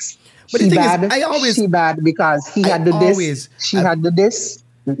politics. But the thing is, she bad because he had to this, she had to this.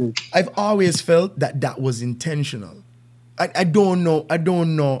 I've always felt that was intentional. I don't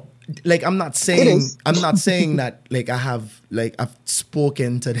know. Like, I'm not saying that, like, I've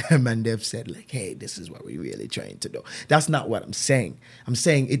spoken to them and they've said, like, hey, this is what we're really trying to do. That's not what I'm saying. I'm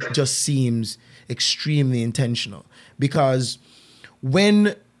saying it just seems extremely intentional, because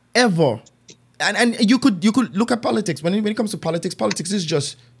whenever, and you could look at politics, when it comes to politics is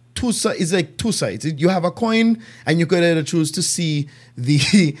just two sides. You have a coin and you could either choose to see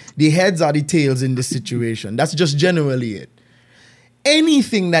the heads or the tails in this situation. That's just generally it.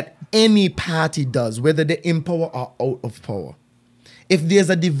 Anything that any party does, whether they're in power or out of power, if there's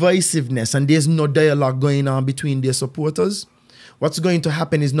a divisiveness and there's no dialogue going on between their supporters, what's going to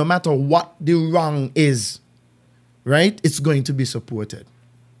happen is no matter what the wrong is, right, it's going to be supported.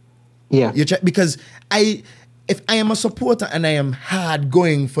 Yeah. Because if I am a supporter and I am hard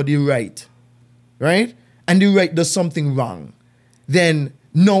going for the right, and the right does something wrong, then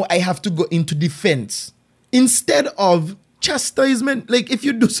no, I have to go into defense instead of chastisement. Like, if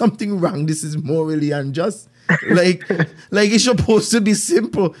you do something wrong, this is morally unjust. like it's supposed to be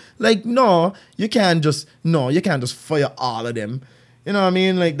simple. Like, no, you can't just fire all of them. You know what I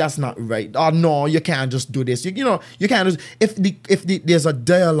mean? Like, that's not right. Or no, you can't just do this. You can't just, if there's a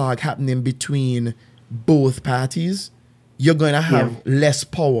dialogue happening between both parties, you're going to have less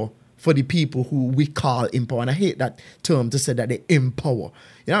power for the people who we call in power. And I hate that term to say that they're in power.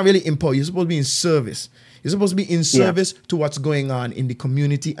 You're not really in power. You're supposed to be in service. You're supposed to be in service to what's going on in the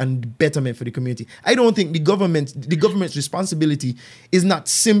community and betterment for the community. I don't think the government's responsibility is not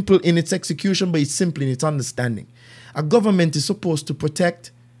simple in its execution, but it's simple in its understanding. A government is supposed to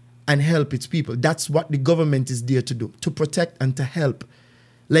protect and help its people. That's what the government is there to do, to protect and to help.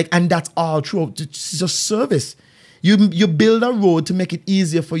 And that's all true. It's just service. You build a road to make it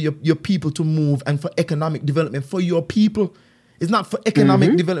easier for your people to move and for economic development for your people. It's not for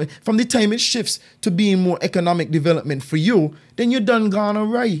economic development. From the time it shifts to being more economic development for you, then you're done gone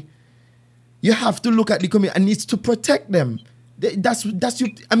awry. You have to look at the community and it's to protect them. That's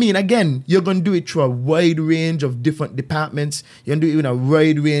you. I mean, again, you're going to do it through a wide range of different departments. You're going to do it in a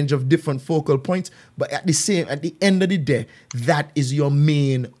wide range of different focal points. But at the end of the day, that is your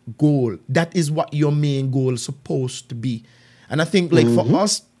main goal. That is what your main goal is supposed to be. And I think, like, for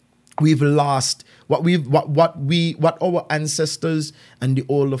us, we've lost what our ancestors and the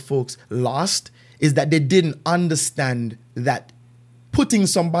older folks lost is that they didn't understand that putting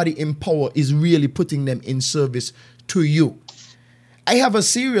somebody in power is really putting them in service to you. I have a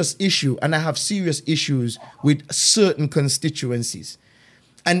serious issue, and I have serious issues with certain constituencies.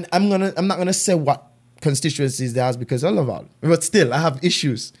 And I'm not gonna say what constituencies there are because I love all, but still I have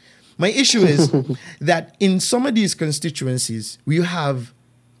issues. My issue is that in some of these constituencies, we have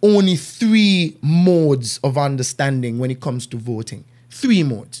only 3 modes of understanding when it comes to voting. 3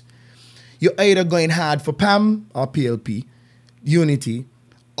 modes. You're either going hard for PAM or PLP, Unity,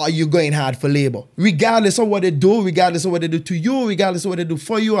 or you're going hard for Labour. Regardless of what they do, regardless of what they do to you, regardless of what they do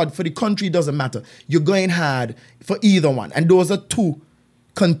for you or for the country, it doesn't matter. You're going hard for either one. And those are 2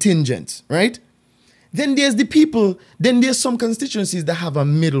 contingents, right? Then there's some constituencies that have a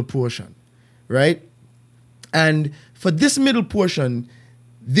middle portion, right? And for this middle portion,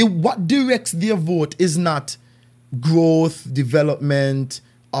 what directs their vote is not growth, development,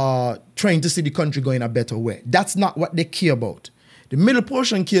 trying to see the country go in a better way. That's not what they care about. The middle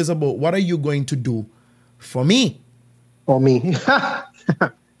portion cares about what are you going to do for me? For me.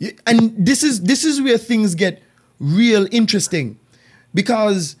 And this is where things get real interesting,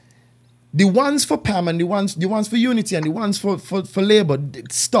 because the ones for PAM and the ones for Unity and the ones for Labour,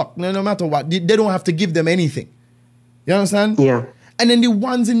 it's stuck no matter what. They don't have to give them anything. You understand? Yeah. And then the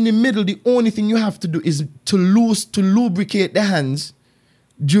ones in the middle, the only thing you have to do is to lubricate their hands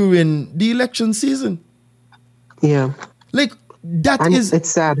during the election season. Yeah. Like, it's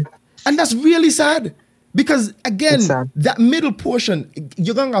sad. And that's really sad. Because, again, that middle portion,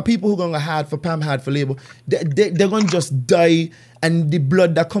 you're going to have people who are going to hard for PAM, hard for Labour. They're going to just die, and the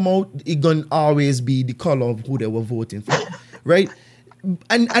blood that come out is going to always be the color of who they were voting for, right?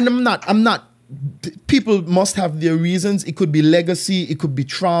 And I'm not, people must have their reasons. It could be legacy, it could be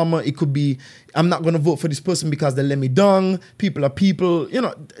trauma, it could be, I'm not going to vote for this person because they let me down. People are people,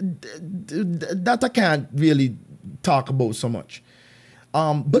 that I can't really talk about so much.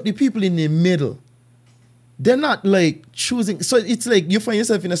 But the people in the middle, they're not like choosing. So it's like you find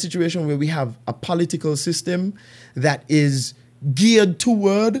yourself in a situation where we have a political system that is geared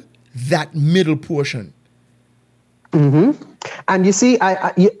toward that middle portion. Mm-hmm. And you see,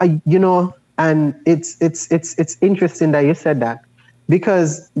 and it's interesting that you said that,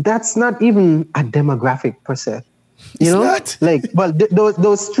 because that's not even a demographic per se. You know, not? Like, well,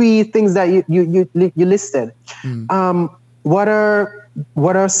 those three things that you listed. What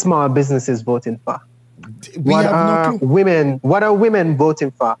are small businesses voting for? What are women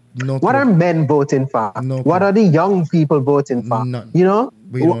voting for? What are men voting for? What are the young people voting for? None. You know,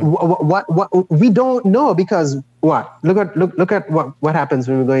 what we don't know, because what? Look at what happens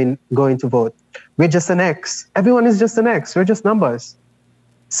when we're going to vote. We're just an X. Everyone is just an X. We're just numbers.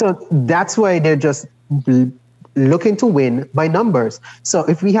 So that's why they're just looking to win by numbers. So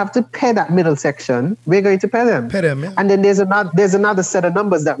if we have to pay that middle section, we're going to pay them. Yeah. And then there's another set of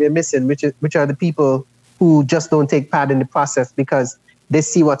numbers that we're missing, which are the people who just don't take part in the process because they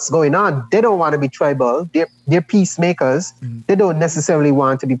see what's going on. They don't want to be tribal. They're peacemakers. They don't necessarily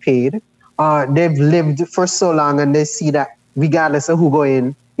want to be paid. They've lived for so long and they see that regardless of who go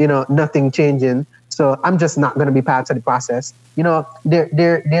in, nothing changing. So I'm just not going to be part of the process.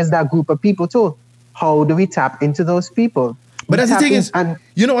 There's that group of people too. How do we tap into those people? But that's the thing is,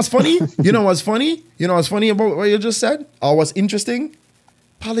 you know what's funny? You know what's funny about what you just said? Or what's interesting?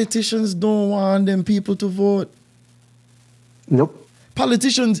 Politicians don't want them people to vote. Nope.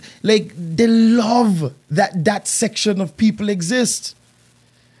 Politicians, they love that section of people exists.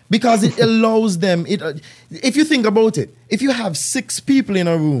 Because it allows them, if you think about it, if you have 6 people in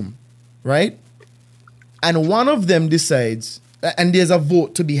a room, right? And one of them decides, and there's a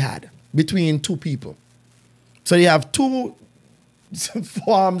vote to be had between 2 people. So you have 2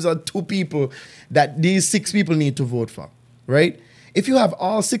 forms or 2 people that these 6 people need to vote for, right? If you have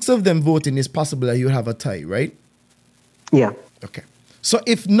all 6 of them voting, it's possible that you have a tie, right? Yeah. Okay. So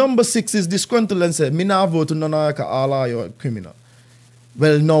if number 6 is disgruntled and said, "Me not vote to none of all are you criminal."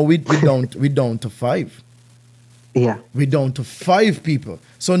 Well, no, we down to 5. Yeah. We're down to 5 people.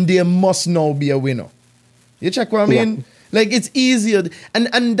 So there must now be a winner. You check what I mean? Yeah. It's easier.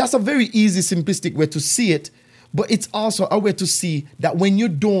 And that's a very easy, simplistic way to see it. But it's also a way to see that when you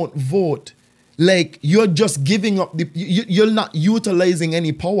don't vote, you're just giving up. You're not utilizing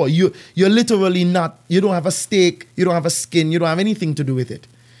any power. You're literally not. You don't have a stake. You don't have a skin. You don't have anything to do with it.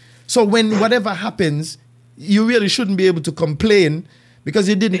 So when whatever happens, you really shouldn't be able to complain because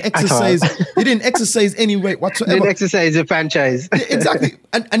you didn't exercise. You didn't exercise any right whatsoever. Didn't exercise the franchise. Exactly.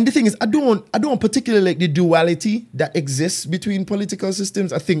 And the thing is, I don't particularly like the duality that exists between political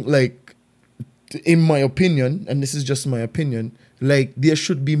systems. I think, in my opinion, and this is just my opinion, there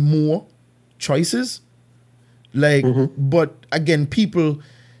should be more choices. But again, people,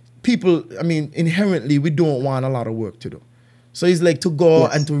 I mean, inherently, we don't want a lot of work to do. So it's to go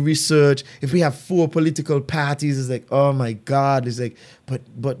and to research. If we have 4 political parties, it's oh my God, it's but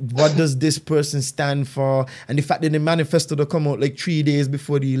what does this person stand for? And the fact that the manifesto will come out 3 days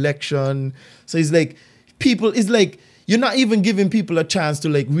before the election. So it's you're not even giving people a chance to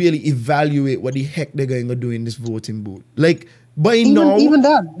really evaluate what the heck they're going to do in this voting booth. Even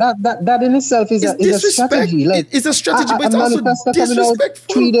that in itself is a strategy. It's a strategy, but it's also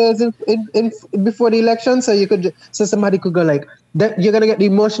disrespectful. 3 days in before the election, so somebody could go you're gonna get the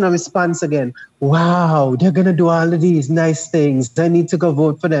emotional response again. Wow, they're gonna do all of these nice things. I need to go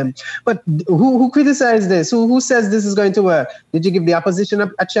vote for them. But who criticized this? Who says this is going to work? Did you give the opposition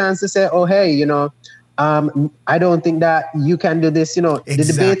a chance to say, oh hey, I don't think that you can do this. The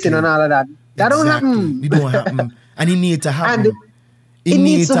debating and all of that. That don't happen. It don't happen. And it needs to happen. And it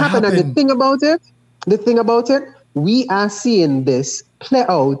needs to happen. And the thing about it, we are seeing this play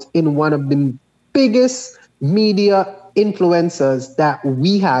out in one of the biggest media influencers that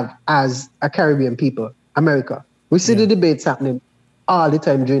we have as a Caribbean people, America. We see the debates happening all the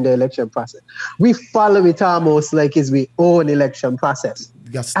time during the election process. We follow it almost like it's our own election process.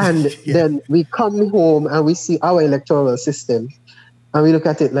 Yes. And then we come home and we see our electoral system And we look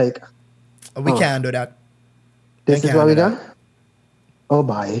at it like, we can't do that. This is what we got? Oh,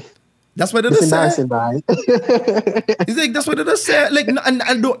 bye. That's what it is. It's embarrassing, bye. It's like, that's what it is. Like, and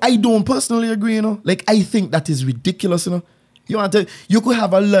I don't personally agree, you know. Like, I think that is ridiculous, you know. You could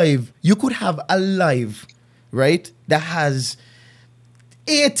have a live, right, that has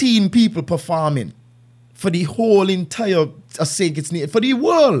 18 people performing for the whole entire, for the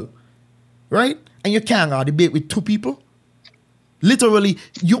world, right? And you can't have a debate with 2 people. Literally,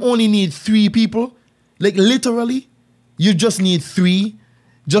 you only need 3 people. Like, literally, you just need 3.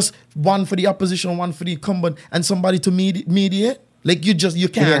 Just one for the opposition, one for the incumbent, and somebody to mediate. Like, you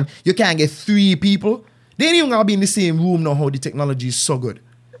can't get 3 people. They ain't even gonna be in the same room now how the technology is so good.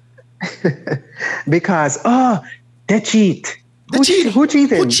 Because, they cheat. Who cheating? Who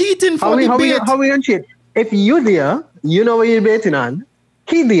cheating for debate? How we gonna cheat? If you there, you know what you're debating on.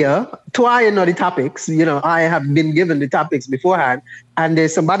 He there, to I know the topics. You know, I have been given the topics beforehand. And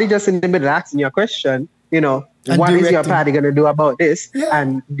there's somebody just in the middle asking you a question, you know, and what is your party going to do about this?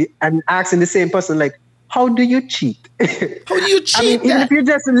 Yeah. And asking the same person, like, how do you cheat? How do you cheat? I mean,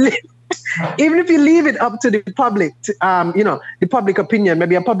 even if you leave it up to the public, you know, the public opinion,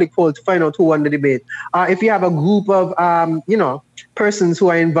 maybe a public poll to find out who won the debate. If you have a group of, you know, persons who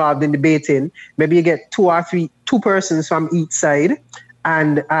are involved in debating, maybe you get 2 or 3, 2 persons from each side,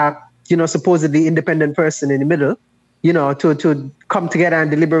 and you know, supposedly independent person in the middle. You know, to come together and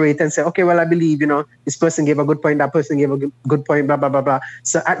deliberate and say, okay, well, I believe, you know, this person gave a good point, that person gave a good point, blah, blah, blah, blah.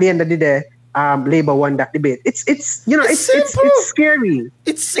 So at the end of the day, Labour won that debate. It's you know, it's scary.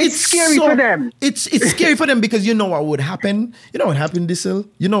 It's scary for them. It's scary for them because you know what would happen? You know what happened, Diesel?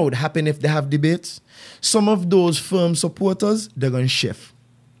 You know what would happen if they have debates? Some of those firm supporters, they're going to shift.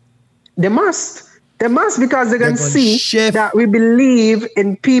 They must because they're going to see that we believe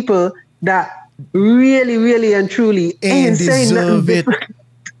in people that really, really and truly ain't deserve it.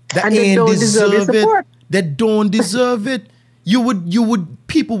 And they don't deserve your support. They don't deserve it.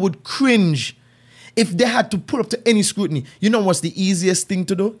 People would cringe if they had to put up to any scrutiny. You know what's the easiest thing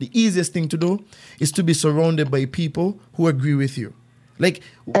to do? The easiest thing to do is to be surrounded by people who agree with you. Like,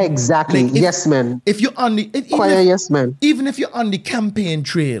 exactly. Like yes, man. If you're on the yes, man. Even if you're on the campaign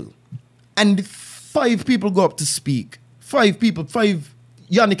trail and 5 people go up to speak, 5 people,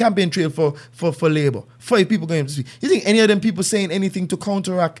 you're on the campaign trail for Labour. 5 people going to speak. You think any of them people saying anything to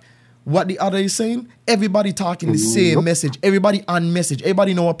counteract what the other is saying? Everybody talking the same message. Everybody on message.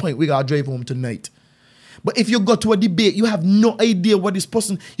 Everybody know what point we gotta drive home tonight. But if you go to a debate, you have no idea what this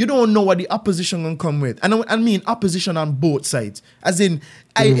person, you don't know what the opposition gonna come with. And I mean opposition on both sides. As in,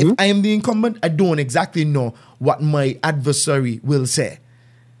 if I am the incumbent, I don't exactly know what my adversary will say.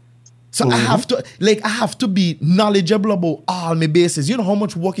 So I have to be knowledgeable about all my bases. You know how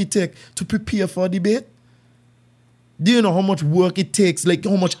much work it takes to prepare for a debate? Do you know how much work it takes, like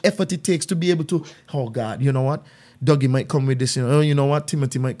how much effort it takes to be able to, oh God, you know what? Dougie might come with this, you know. Oh, you know what?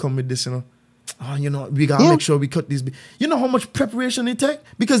 Timothy might come with this, you know. Oh, you know, we gotta make sure we cut this. You know how much preparation it takes?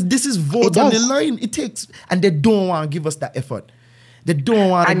 Because this is vote on the line. It takes, and they don't want to give us that effort. They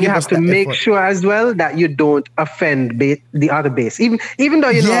don't want to give us that effort. And you have to make sure as well that you don't offend the other base. Even though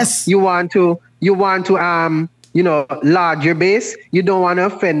you know you want to you know, large your base, you don't want to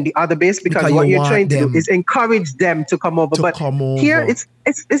offend the other base because what you're trying to do is encourage them to come over. But here it's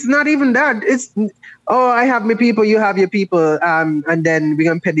not even that. It's, I have my people, you have your people, and then we're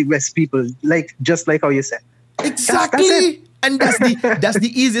gonna pay the rest people, just like how you said. Exactly. And that's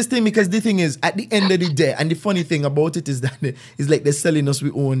the easiest thing, because the thing is, at the end of the day, and the funny thing about it is that it's like they're selling us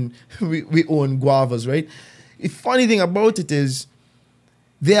we own guavas, right? The funny thing about it is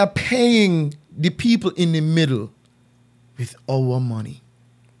they are paying the people in the middle with our money.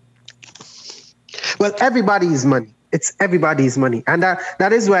 Well, everybody's money. It's everybody's money. And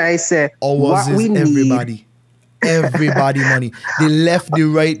that is why I say ours is everybody. Everybody money. The left, the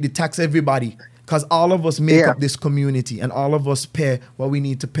right, the tax everybody. Because all of us make up this community, and all of us pay what we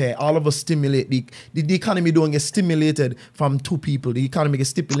need to pay. All of us stimulate. The economy don't get stimulated from 2 people. The economy gets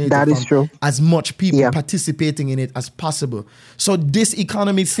stimulated from as much people participating in it as possible. So this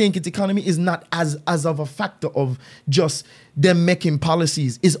economy, saying its economy, is not as of a factor of just them making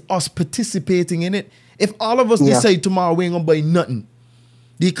policies. It's us participating in it. If all of us decide tomorrow we ain't going to buy nothing,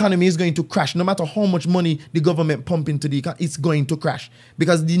 the economy is going to crash. No matter how much money the government pump into the economy, it's going to crash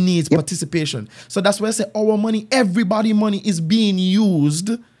because it needs participation. So that's why I say our money, everybody money, is being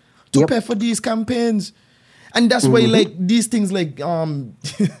used to pay for these campaigns. And that's why like these things like,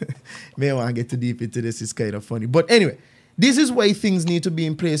 may I want to get too deep into this, it's kind of funny. But anyway, this is why things need to be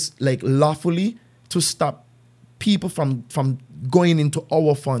in place like lawfully to stop people from going into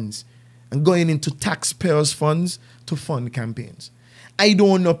our funds and going into taxpayers' funds to fund campaigns. I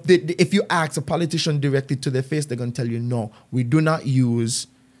don't know if you ask a politician directly to their face, they're gonna tell you no. We do not use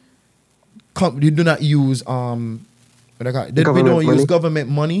use government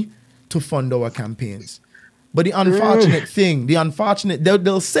money to fund our campaigns. But the unfortunate thing,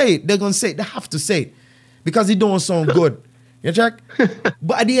 they'll say it. They're gonna say it. They have to say it because it don't sound good. You check.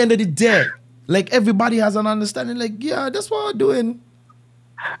 But at the end of the day, like everybody has an understanding. Like, yeah, that's what we're doing.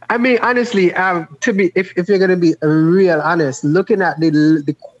 I mean, honestly, if you're gonna be real honest, looking at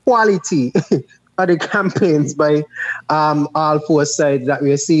the quality of the campaigns by all four sides that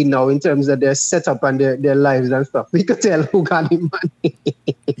we're seeing now in terms of their setup and their lives and stuff, we could tell who got the money.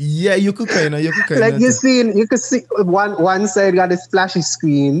 Yeah, you could kind of. Like you could see one side got a splashy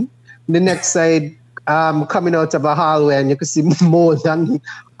screen, the next side coming out of a hallway, and you could see more than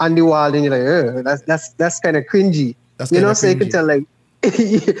on the wall, and you're like, that's kind of cringy. So you could tell like.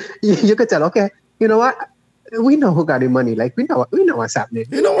 You could tell, okay, you know what? We know who got the money. Like we know what's happening.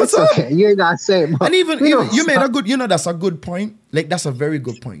 You know what's up. Okay, you're not saying. And even you made a good. That's a good point. Like that's a very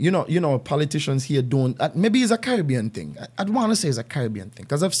good point. Politicians here don't. Maybe it's a Caribbean thing. I'd want to say it's a Caribbean thing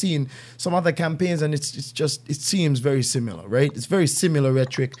because I've seen some other campaigns and it seems very similar, right? It's very similar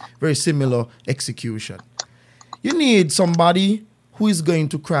rhetoric, very similar execution. You need somebody who is going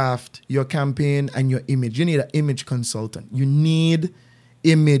to craft your campaign and your image. You need an image consultant. You need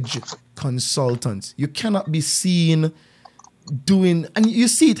image consultants. You cannot be seen doing, and you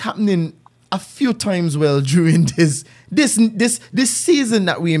see it happening a few times during this season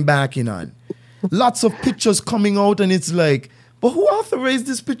that we're embarking on. Lots of pictures coming out, and it's like, but who authorized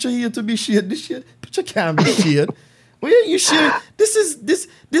this picture here to be shared? This picture can't be shared. Well, you share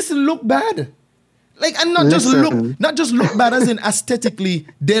this look bad. Like, and not just look bad as in aesthetically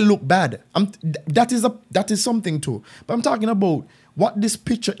they look bad. That is something too. But I'm talking about what this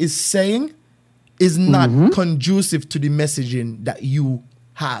picture is saying is not conducive to the messaging that you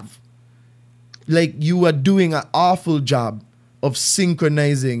have. Like you are doing an awful job of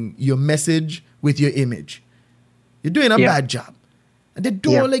synchronizing your message with your image. You're doing a bad job. And they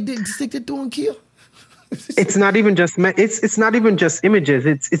don't they don't care. It's not even just it's not even just images.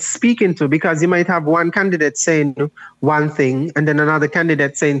 It's speaking to, because you might have one candidate saying one thing and then another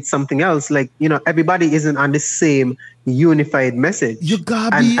candidate saying something else. Like, everybody isn't on the same unified message. You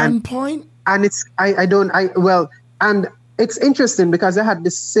gotta be on point. And it's and it's interesting because I had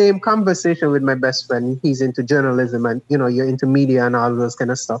the same conversation with my best friend. He's into journalism and you're into media and all those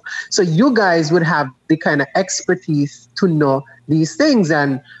kind of stuff. So you guys would have the kind of expertise to know these things,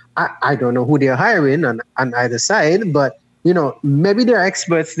 and I don't know who they're hiring on either side, but, maybe they're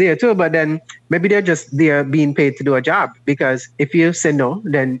experts there too, but then maybe they're being paid to do a job, because if you say no,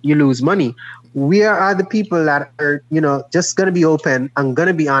 then you lose money. We are the people that are, just going to be open and going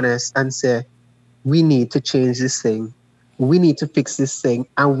to be honest and say, we need to change this thing. We need to fix this thing,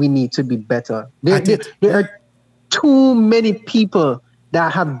 and we need to be better. There are too many people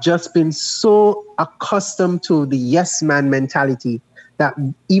that have just been so accustomed to the yes man mentality that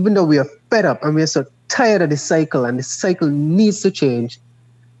even though we are fed up and we are so tired of the cycle and the cycle needs to change,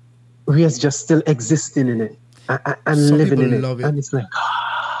 we are just still existing in it and Some living in it. Love it. And it's like,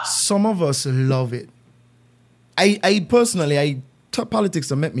 some of us love it. I personally, politics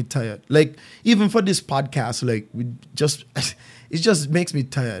have made me tired. Like, even for this podcast, like, it just makes me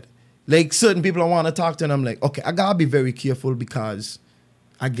tired. Like, certain people I want to talk to, and I'm like, okay, I gotta be very careful because,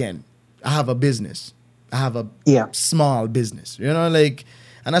 again, I have a business. I have a small business, like,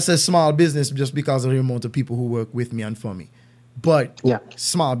 and I say small business just because of the amount of people who work with me and for me, but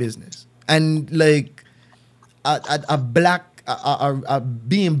small business. And like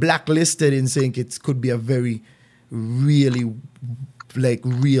being blacklisted in saying it could be a very really like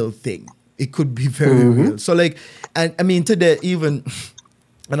real thing. It could be very real. So like, and I mean today even,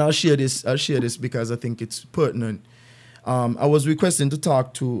 and I'll share this because I think it's pertinent. I was requesting to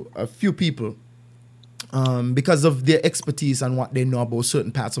talk to a few people because of their expertise and what they know about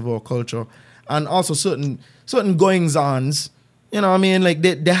certain parts of our culture, and also certain goings-ons. Like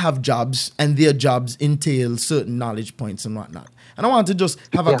they have jobs, and their jobs entail certain knowledge points and whatnot. And I want to just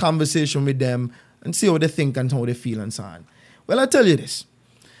have a conversation with them and see what they think and how they feel and so on. Well, I tell you this.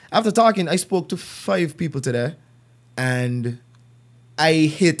 After talking, I spoke to 5 people today, and I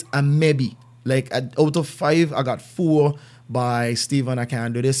hit a maybe. Like out of 5, I got 4 by Stephen, I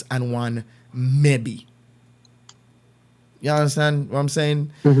can't do this, and 1 maybe. You understand what I'm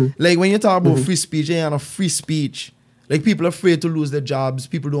saying? Like when you talk about free speech, you ain't a free speech. Like people are afraid to lose their jobs.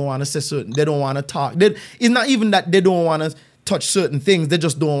 People don't want to say certain. They don't want to talk. It's not even that they don't want to touch certain things. They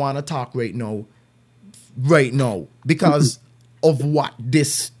just don't want to talk right now because of what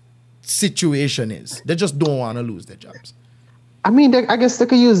this situation is. They just don't want to lose their jobs. I mean, I guess they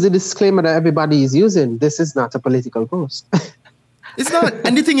could use the disclaimer that everybody is using. This is not a political post. It's not.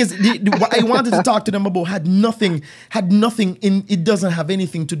 And the thing is, what I wanted to talk to them about had nothing in, it doesn't have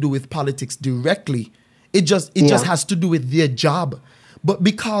anything to do with politics directly. It just has to do with their job. But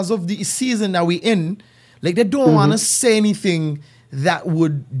because of the season that we're in, like they don't want to say anything that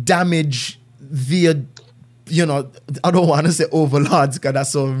would damage their, you know, I don't want to say overlords because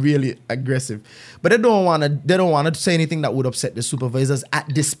that's so really aggressive. But they don't want to say anything that would upset the supervisors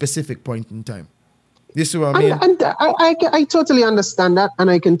at this specific point in time. You see what I mean? And I totally understand that, and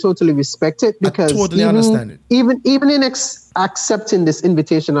I can totally respect it, because I totally understand it. Even in accepting this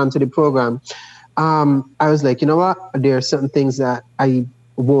invitation onto the program, I was like, you know what? There are certain things that I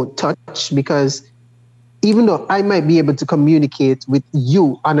won't touch, because even though I might be able to communicate with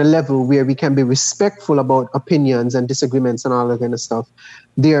you on a level where we can be respectful about opinions and disagreements and all that kind of stuff,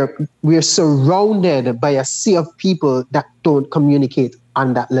 we're surrounded by a sea of people that don't communicate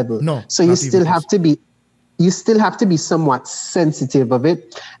on that level. No, so you still have to be somewhat sensitive of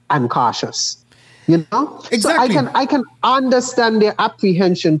it and cautious. You know? Exactly. So I can understand their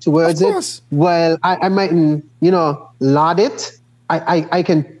apprehension towards it. Well, I mightn't, laud it. I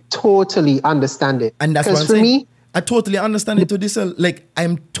can totally understand it. And that's what I'm saying. Me, I totally understand it to this. Like I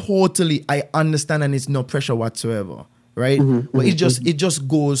understand, and it's no pressure whatsoever. Right? But it just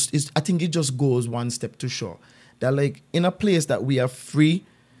goes, I think it just goes one step to show that, like, in a place that we are free,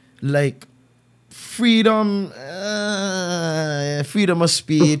 like freedom of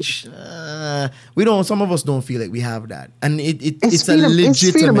speech, some of us don't feel like we have that. And it's a legitimate...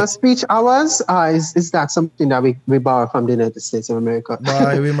 Is freedom of speech ours? Is that something that we borrow from the United States of America?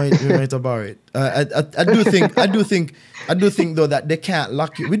 we might borrow it. I do think though that they can't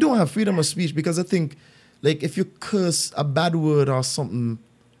lock you. We don't have freedom of speech, because I think, like, if you curse a bad word or something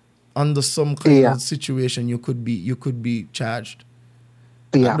under some kind of situation, you could be charged.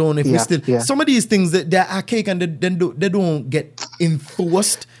 Yeah, I don't know if we still... Some of these things, they're archaic and they don't get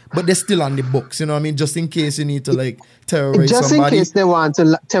enforced, but they're still on the books, you know what I mean? Just in case you need to, like, terrorize somebody. Just in case they want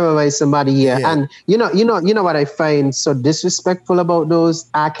to terrorize somebody, yeah. And you know what I find so disrespectful about those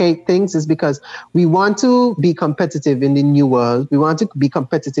archaic things is because we want to be competitive in the new world. We want to be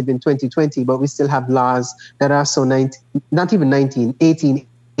competitive in 2020, but we still have laws that are so 1886.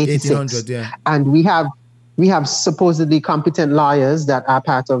 1800, yeah. And we have supposedly competent lawyers that are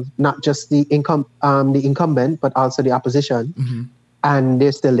part of not just the incumbent, but also the opposition, and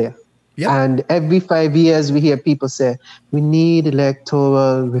they're still there. Yep. And every 5 years, we hear people say we need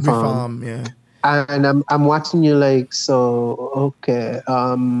electoral reform. Yeah. And I'm watching you like, so okay.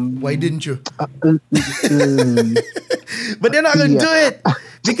 Why didn't you? But they're not gonna do it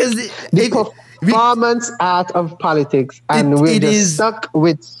because performance art of politics, and we're just stuck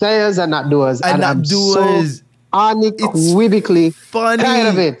with sayers and not doers. And I'm so unequivocally funny. Tired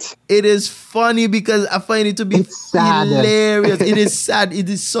of it. It is funny because I find it to be hilarious. It is sad. It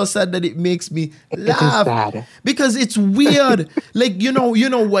is so sad that it makes me laugh. It is sad. Because it's weird. Like, you know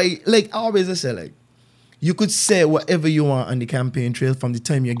why? Like, I always say, like, you could say whatever you want on the campaign trail from the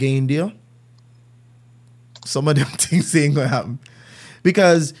time you're getting there. Some of them things ain't gonna happen.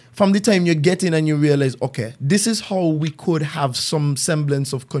 Because from the time you get in and you realize, okay, this is how we could have some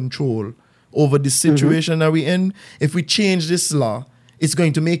semblance of control over the situation that we're in. If we change this law, it's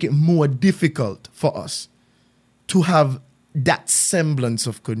going to make it more difficult for us to have that semblance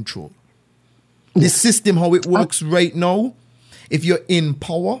of control. The system, how it works right now, if you're in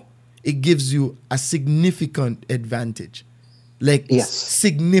power, it gives you a significant advantage. Like,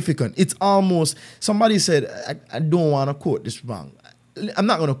 significant. It's almost, somebody said, I don't want to quote this wrong. I'm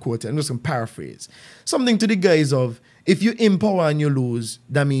not going to quote it. I'm just going to paraphrase. Something to the guise of, if you in power and you lose,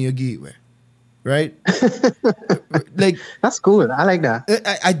 that means you get away. Right? Like, that's cool. I like that.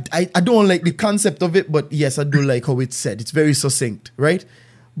 I don't like the concept of it, but yes, I do like how it's said. It's very succinct, right?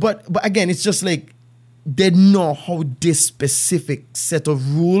 But again, it's just like they know how this specific set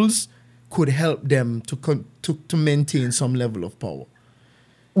of rules could help them to maintain some level of power.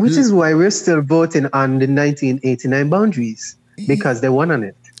 Which is why we're still voting on the 1989 boundaries, because they won on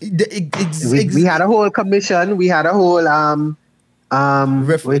it. We had a whole commission. We had a whole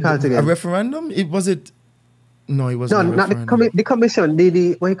what do you call it again? A referendum? It wasn't not the commission.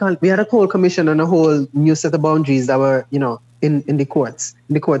 What you call it? We had a whole commission on a whole new set of boundaries that were, in the courts,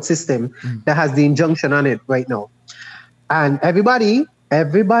 in the court system that has the injunction on it right now. And everybody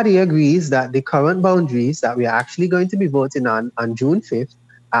agrees that the current boundaries that we are actually going to be voting on June 5th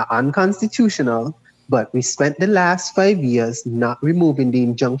are unconstitutional, but we spent the last 5 years not removing the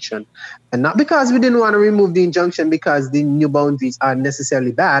injunction. And not because we didn't want to remove the injunction because the new boundaries are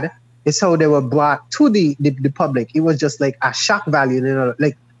necessarily bad, It's how they were brought to the public. It was just like a shock value, you know,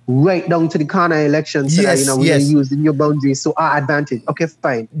 like right down to the corner elections. So that, you know, we're going to use the new boundaries to our advantage. Okay,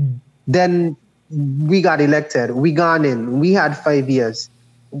 fine. Then we got elected. We gone in. We had 5 years.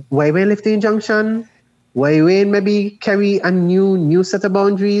 Why we lift the injunction? Why we maybe carry a new set of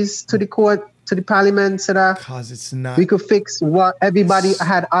boundaries to the court, to the parliament, so that because it's not we could fix what everybody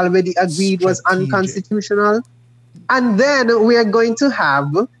had already agreed was unconstitutional? And then we are going to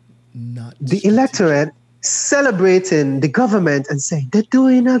have the electorate celebrating the government and saying they're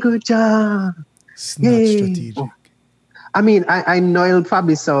doing a good job. It's not strategic. I mean, I know it'll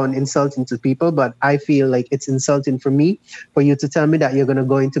probably sound insulting to people, but I feel like it's insulting for me for you to tell me that you're going to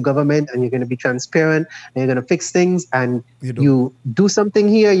go into government and you're going to be transparent and you're going to fix things and you do something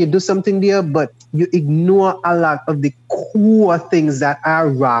here, you do something there, but you ignore a lot of the core things that are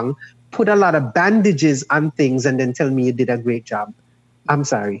wrong, put a lot of bandages on things, and then tell me you did a great job. I'm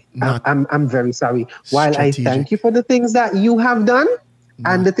sorry. I'm very sorry. While I thank you for the things that you have done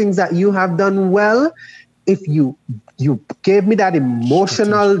and the things that you have done well, if you gave me that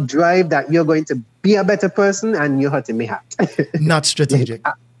emotional drive that you're going to be a better person, and you're hurting me heart. Not strategic.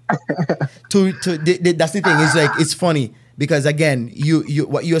 That's the thing. It's like, it's funny because again, you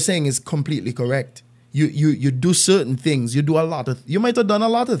what you're saying is completely correct. You do certain things. You might have done a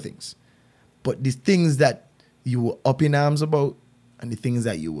lot of things, but the things that you were up in arms about and the things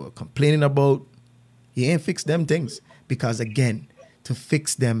that you were complaining about, you ain't fixed them things, because again, to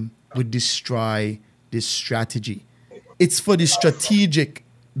fix them would destroy this strategy. It's for the strategic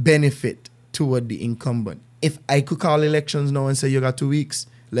benefit toward the incumbent. If I could call elections now and say you got 2 weeks,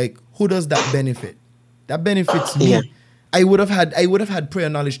 like, who does that benefit? That benefits me. Yeah. I would have had prior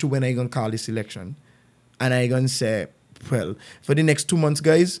knowledge to when I gonna call this election, and I gonna say, well, for the next 2 months,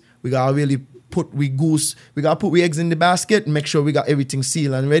 guys, we gotta really put eggs in the basket and make sure we got everything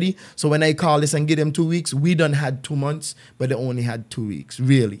sealed and ready. So when I call this and give them 2 weeks, we done had 2 months, but they only had 2 weeks,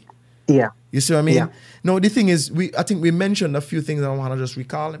 really. Yeah. You see what I mean? Yeah. No, the thing is, I think we mentioned a few things I want to just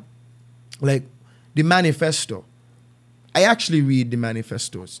recall them. Like, the manifesto. I actually read the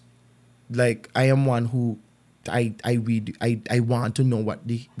manifestos. Like, I am one who, I read, I want to know what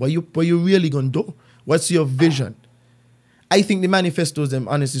you really gonna do. What's your vision? I think the manifestos, them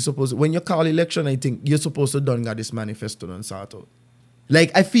honestly supposed, when you call election, I think you're supposed to done got this manifesto done sort out.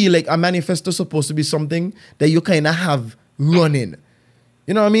 Like, I feel like a manifesto supposed to be something that you kind of have running.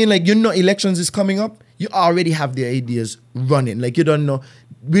 You know what I mean? Like, you know, elections is coming up. You already have the ideas running. Like, you don't know.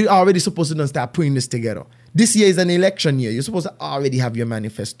 We're already supposed to start putting this together. This year is an election year. You're supposed to already have your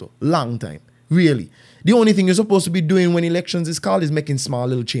manifesto. Long time. Really. The only thing you're supposed to be doing when elections is called is making small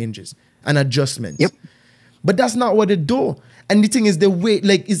little changes and adjustments. Yep. But that's not what they do. And the thing is,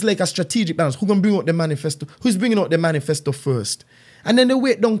 it's like a strategic balance. Who's going to bring out the manifesto? Who's bringing out the manifesto first? And then they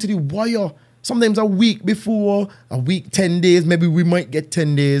wait down to the wire. Sometimes a week before, a week, 10 days. Maybe we might get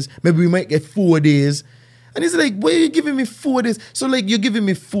 10 days. Maybe we might get 4 days. And it's like, why are you giving me 4 days? So like, you're giving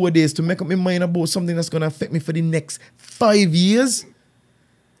me 4 days to make up my mind about something that's going to affect me for the next 5 years?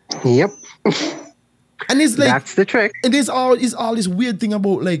 Yep. And it's like, that's the trick. And it's all this weird thing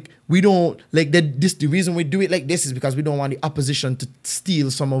about, like, we don't, like, the reason we do it like this is because we don't want the opposition to steal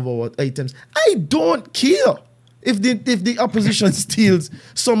some of our items. I don't care. If the opposition steals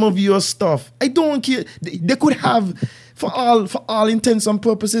some of your stuff, I don't care. They could have, for all intents and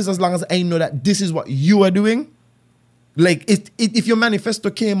purposes, as long as I know that this is what you are doing. Like, if your manifesto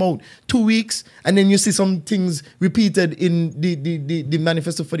came out 2 weeks and then you see some things repeated in the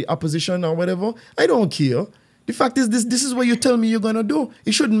manifesto for the opposition or whatever, I don't care. The fact is, this is what you tell me you're gonna do.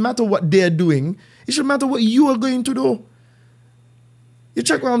 It shouldn't matter what they're doing. It should matter what you are going to do. You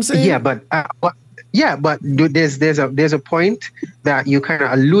check what I'm saying? Yeah, but there's a point that you kind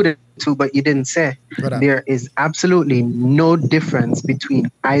of alluded to, but you didn't say. There is absolutely no difference between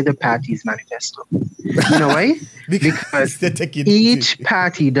either party's manifesto. You know why? because each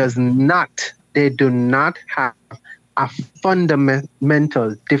party do not have a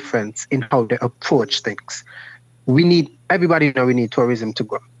fundamental difference in how they approach things. We need tourism to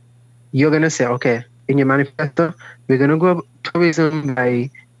grow. You're going to say, okay, in your manifesto, we're going to grow tourism by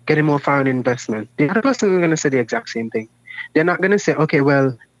getting more foreign investment. The other person is going to say the exact same thing. They're not going to say, okay,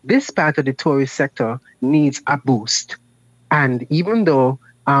 well, this part of the tourist sector needs a boost. And even though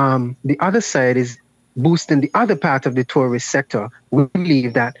the other side is boosting the other part of the tourist sector, we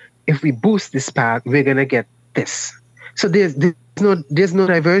believe that if we boost this part, we're going to get this. So there's no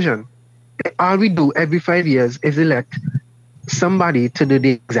diversion. All we do every 5 years is elect somebody to do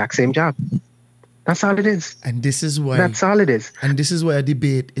the exact same job. That's all it is. And this is why. That's all it is. And this is why a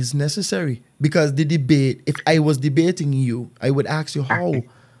debate is necessary. Because the debate, if I was debating you, I would ask you,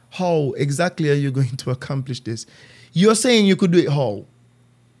 how exactly are you going to accomplish this? You're saying you could do it how?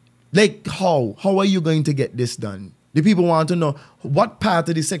 Like how? How are you going to get this done? The people want to know what part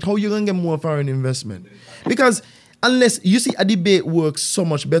of the sector, how are you going to get more foreign investment? Because unless, you see, a debate works so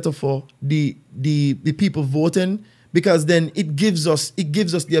much better for the people voting, because then it gives us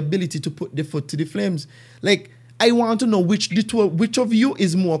the ability to put the foot to the flames. Like, I want to know which of you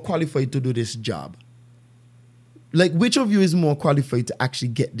is more qualified to do this job. Like, which of you is more qualified to actually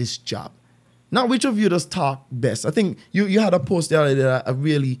get this job? Not which of you does talk best. I think you had a post there that I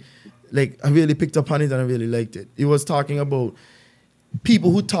really picked up on it and I really liked it. It was talking about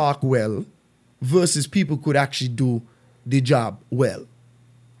people who talk well versus people who could actually do the job well.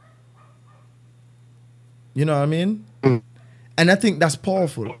 You know what I mean? And I think that's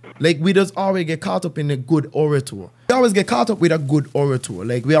powerful. Like, we just always get caught up in a good orator. We always get caught up with a good orator.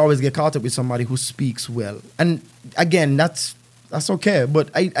 Like, we always get caught up with somebody who speaks well. And again, that's okay. But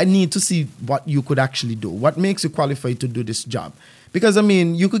I need to see what you could actually do. What makes you qualified to do this job? Because, I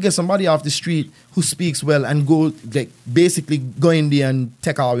mean, you could get somebody off the street who speaks well and go, like, basically go in there and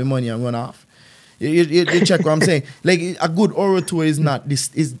take all the money and run off. You check what I'm saying? Like, a good orator is not this.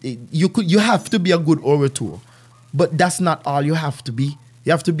 You have to be a good orator, but that's not all you have to be.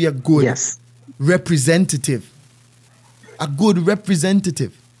 You have to be a good representative. A good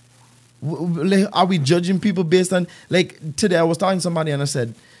representative. Are we judging people based on, like, today I was talking to somebody and I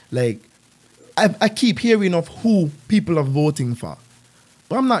said, like, I keep hearing of who people are voting for,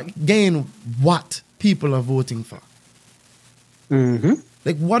 but I'm not getting what people are voting for. Mm-hmm.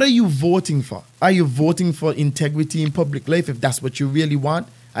 Like, what are you voting for? Are you voting for integrity in public life, if that's what you really want?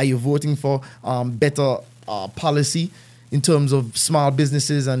 Are you voting for better policy in terms of small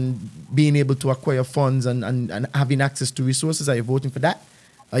businesses and being able to acquire funds and having access to resources? Are you voting for that?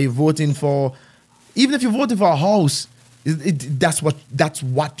 Are you voting for, even if you're voting for a house, that's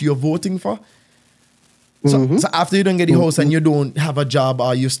what you're voting for? So after you don't get the house and you don't have a job,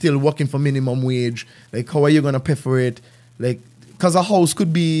 or you're still working for minimum wage, like, how are you going to pay for it? Like, because a house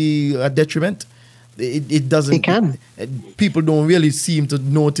could be a detriment. It doesn't. It can. People don't really seem to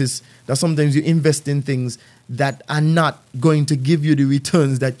notice that sometimes you invest in things that are not going to give you the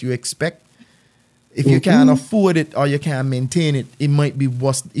returns that you expect. If you can't afford it or you can't maintain it, it might be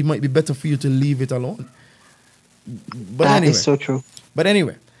worse. It might be better for you to leave it alone. But that anyway, is so true. But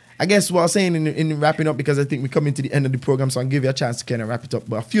anyway, I guess what I was saying in wrapping up, because I think we're coming to the end of the program, so I'll give you a chance to kind of wrap it up.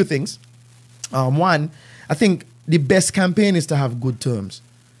 But a few things. One, I think the best campaign is to have good terms.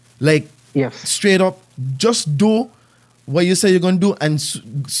 Like, straight up, just do what you say you're going to do and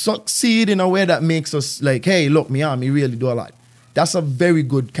succeed in a way that makes us like, hey, look, me really do a lot. That's a very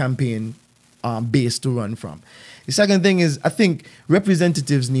good campaign base to run from. The second thing is, I think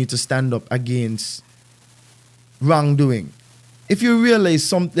representatives need to stand up against wrongdoing. If you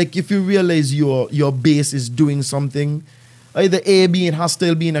realize if you realize your base is doing something, either A, being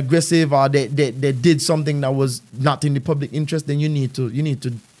hostile, being aggressive, or they did something that was not in the public interest, then you need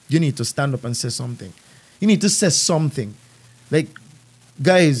to stand up and say something. You need to say something. Like,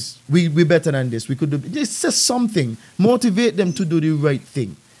 guys, we're better than this. We could do, just say something. Motivate them to do the right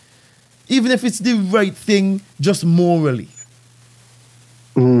thing. Even if it's the right thing, just morally.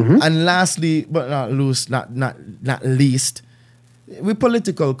 And lastly, but not least, with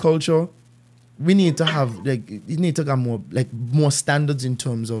political culture, we need to have more standards in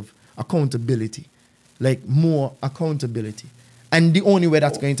terms of accountability, like more accountability. And the only way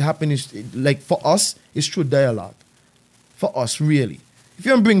that's going to happen is, like, for us, is through dialogue. For us, really. If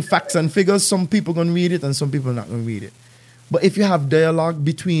you don't bring facts and figures, some people are going to read it and some people are not going to read it. But if you have dialogue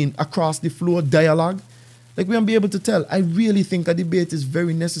across the floor, dialogue, like, we're going to be able to tell. I really think a debate is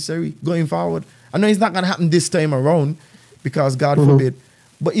very necessary going forward. I know it's not going to happen this time around, because God forbid.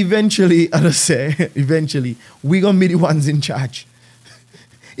 But eventually, as I say, we're going to be the ones in charge.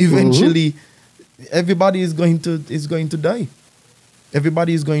 Eventually, everybody is going to die.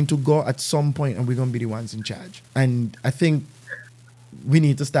 Everybody is going to go at some point, and we're going to be the ones in charge. And I think we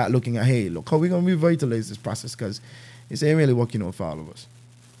need to start looking at, hey, look, how are we going to revitalize this process? Because it's ain't really working out for all of us.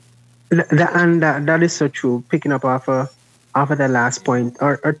 That is so true. Picking up off of that last point,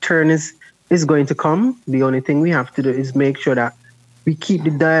 our turn is going to come. The only thing we have to do is make sure that we keep the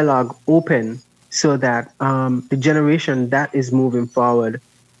dialogue open, so that the generation that is moving forward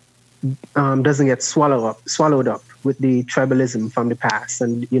doesn't get swallowed up with the tribalism from the past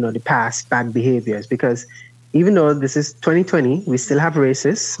and, the past bad behaviors. Because even though this is 2020, we still have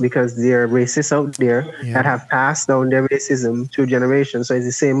racists, because there are racists out there that have passed down their racism through generations. So it's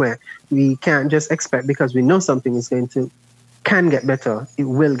the same way. We can't just expect, because we know something is can get better, it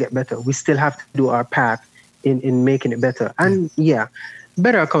will get better. We still have to do our part in making it better. And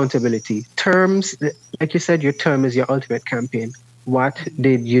better accountability. Terms, like you said, your term is your ultimate campaign. What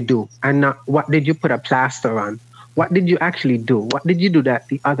did you do? And not what did you put a plaster on? What did you actually do? What did you do that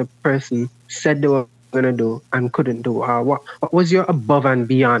the other person said they were going to do and couldn't do? Or what was your above and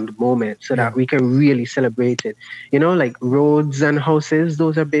beyond moment so that we can really celebrate it? You know, like roads and houses,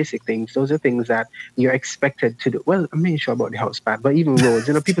 those are basic things. Those are things that you're expected to do. Well, I'm not sure about the house part, but even roads,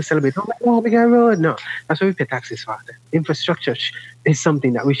 you know, people celebrate, oh, we got a road. No, that's what we pay taxes for. Infrastructure is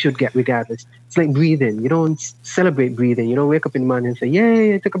something that we should get regardless. It's like breathing. You don't celebrate breathing. You don't wake up in the morning and say,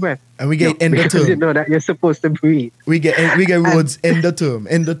 yay, take a breath. And we get end of because term. you know that you're supposed to breathe. We get roads end of term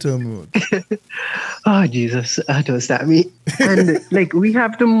road. Oh, Jesus, don't stop me. And like, we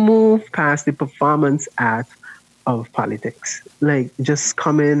have to move past the performance act of politics. Like, just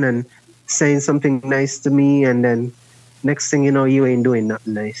coming and saying something nice to me, and then next thing you know, you ain't doing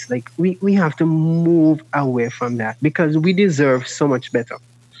nothing nice. Like, we have to move away from that because we deserve so much better.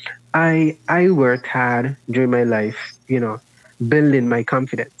 I worked hard during my life, you know, building my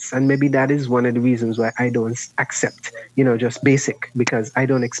confidence. And maybe that is one of the reasons why I don't accept, you know, just basic, because I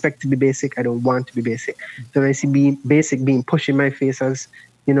don't expect to be basic. I don't want to be basic. So when I see basic being pushed in my face as,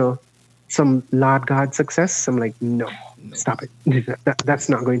 you know, some Lord God success, I'm like, no, stop it. That's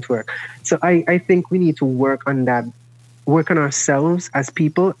not going to work. So I think we need to work on that, work on ourselves as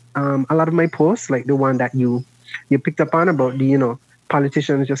people. A lot of my posts, like the one that you picked up on about the, you know,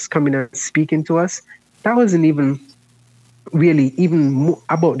 politicians just coming and speaking to us, that wasn't even really even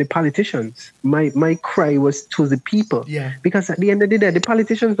about the politicians. My cry was to the people. Yeah. Because at the end of the day, the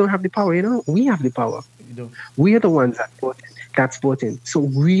politicians don't have the power, you know? We have the power. We are the ones that's voting. So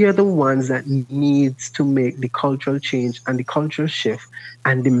we are the ones that needs to make the cultural change and the cultural shift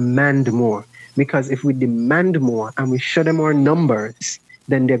and demand more. Because if we demand more and we show them our numbers,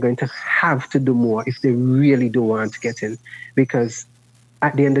 then they're going to have to do more if they really do want to get in. Because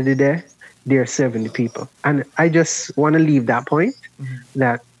at the end of the day, they're serving the people. And I just want to leave that point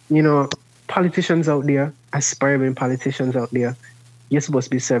that, you know, politicians out there, aspiring politicians out there, you're supposed to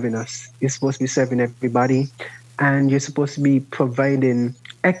be serving us. You're supposed to be serving everybody. And you're supposed to be providing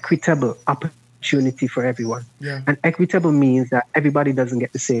equitable opportunity for everyone. Yeah. And equitable means that everybody doesn't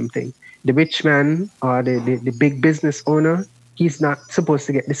get the same thing. The rich man or the big business owner, he's not supposed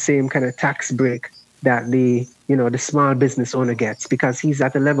to get the same kind of tax break that the small business owner gets, because he's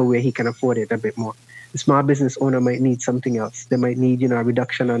at a level where he can afford it a bit more. The small business owner might need something else. They might need, a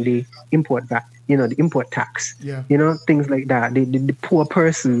reduction on the import VAT, the import tax, things like that. The poor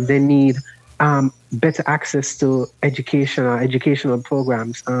person, they need better access to educational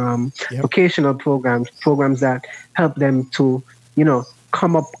programs, vocational programs that help them to,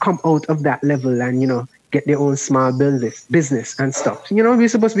 come out of that level and, get their own small business and stuff. We're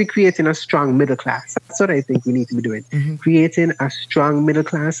supposed to be creating a strong middle class. That's what I think we need to be doing. Mm-hmm. Creating a strong middle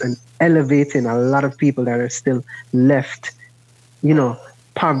class and elevating a lot of people that are still left,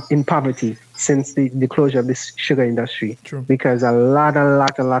 in poverty since the closure of this sugar industry. True. Because a lot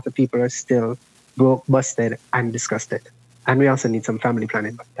of people are still broke, busted, and disgusted. And we also need some family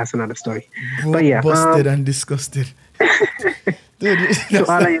planning, but that's another story. Busted and disgusted. Dude,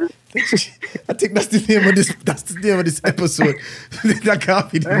 I think that's the name of this. That's the name of this episode. That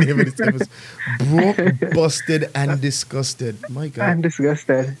can't be the name of this episode. Broke, busted, and disgusted. My God. And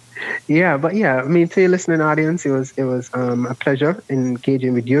disgusted. Yeah, but I mean, to your listening audience, it was a pleasure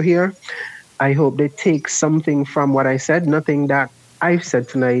engaging with you here. I hope they take something from what I said. Nothing that I've said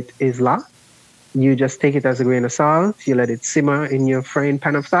tonight is law. You just take it as a grain of salt. You let it simmer in your frying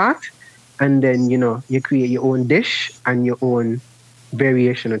pan of thought, and then you create your own dish and your own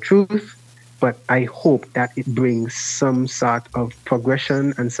variation of truth. But I hope that it brings some sort of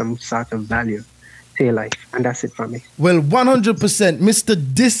progression and some sort of value to your life. And that's it from me. Well, 100%, Mr.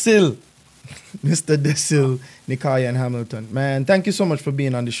 Distill, Nikaya and Hamilton. Man, thank you so much for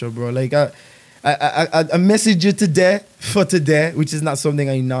being on the show, bro. Like, I messaged you today, which is not something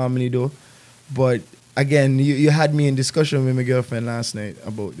I normally do. But again, you had me in discussion with my girlfriend last night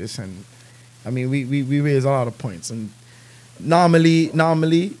about this. And I mean, we raised a lot of points. And normally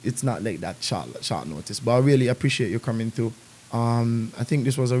it's not like that short notice, but I really appreciate you coming through. I think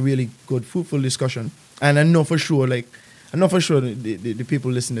this was a really good, fruitful discussion, and I know for sure the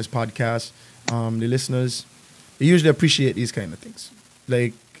people listening to this podcast, the listeners, they usually appreciate these kind of things.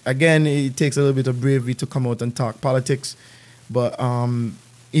 Like, again, it takes a little bit of bravery to come out and talk politics, but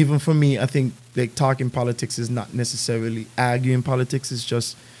even for me, I think like talking politics is not necessarily arguing politics. It's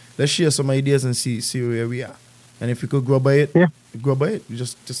just let's share some ideas and see where we are. And if you could grow by it, Yeah. grow by it. You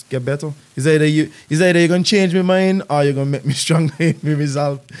just get better. Is either you're gonna change my mind or you're gonna make me stronger in my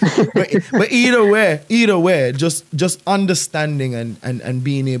resolve. but either way, just understanding and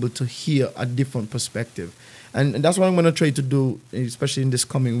being able to hear a different perspective. And that's what I'm gonna try to do, especially in this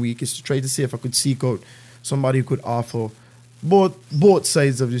coming week, is to try to see if I could seek out somebody who could offer both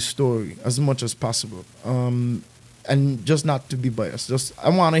sides of the story as much as possible. And just not to be biased. I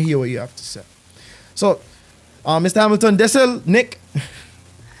wanna hear what you have to say. So Mr. Hamilton, Dessel, Nick.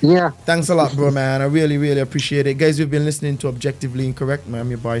 Yeah. Thanks a lot, bro, man. I really, really appreciate it. Guys, we've been listening to Objectively Incorrect. I'm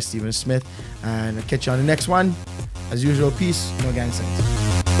your boy, Stephen Smith. And I'll catch you on the next one. As usual, peace, no gang signs.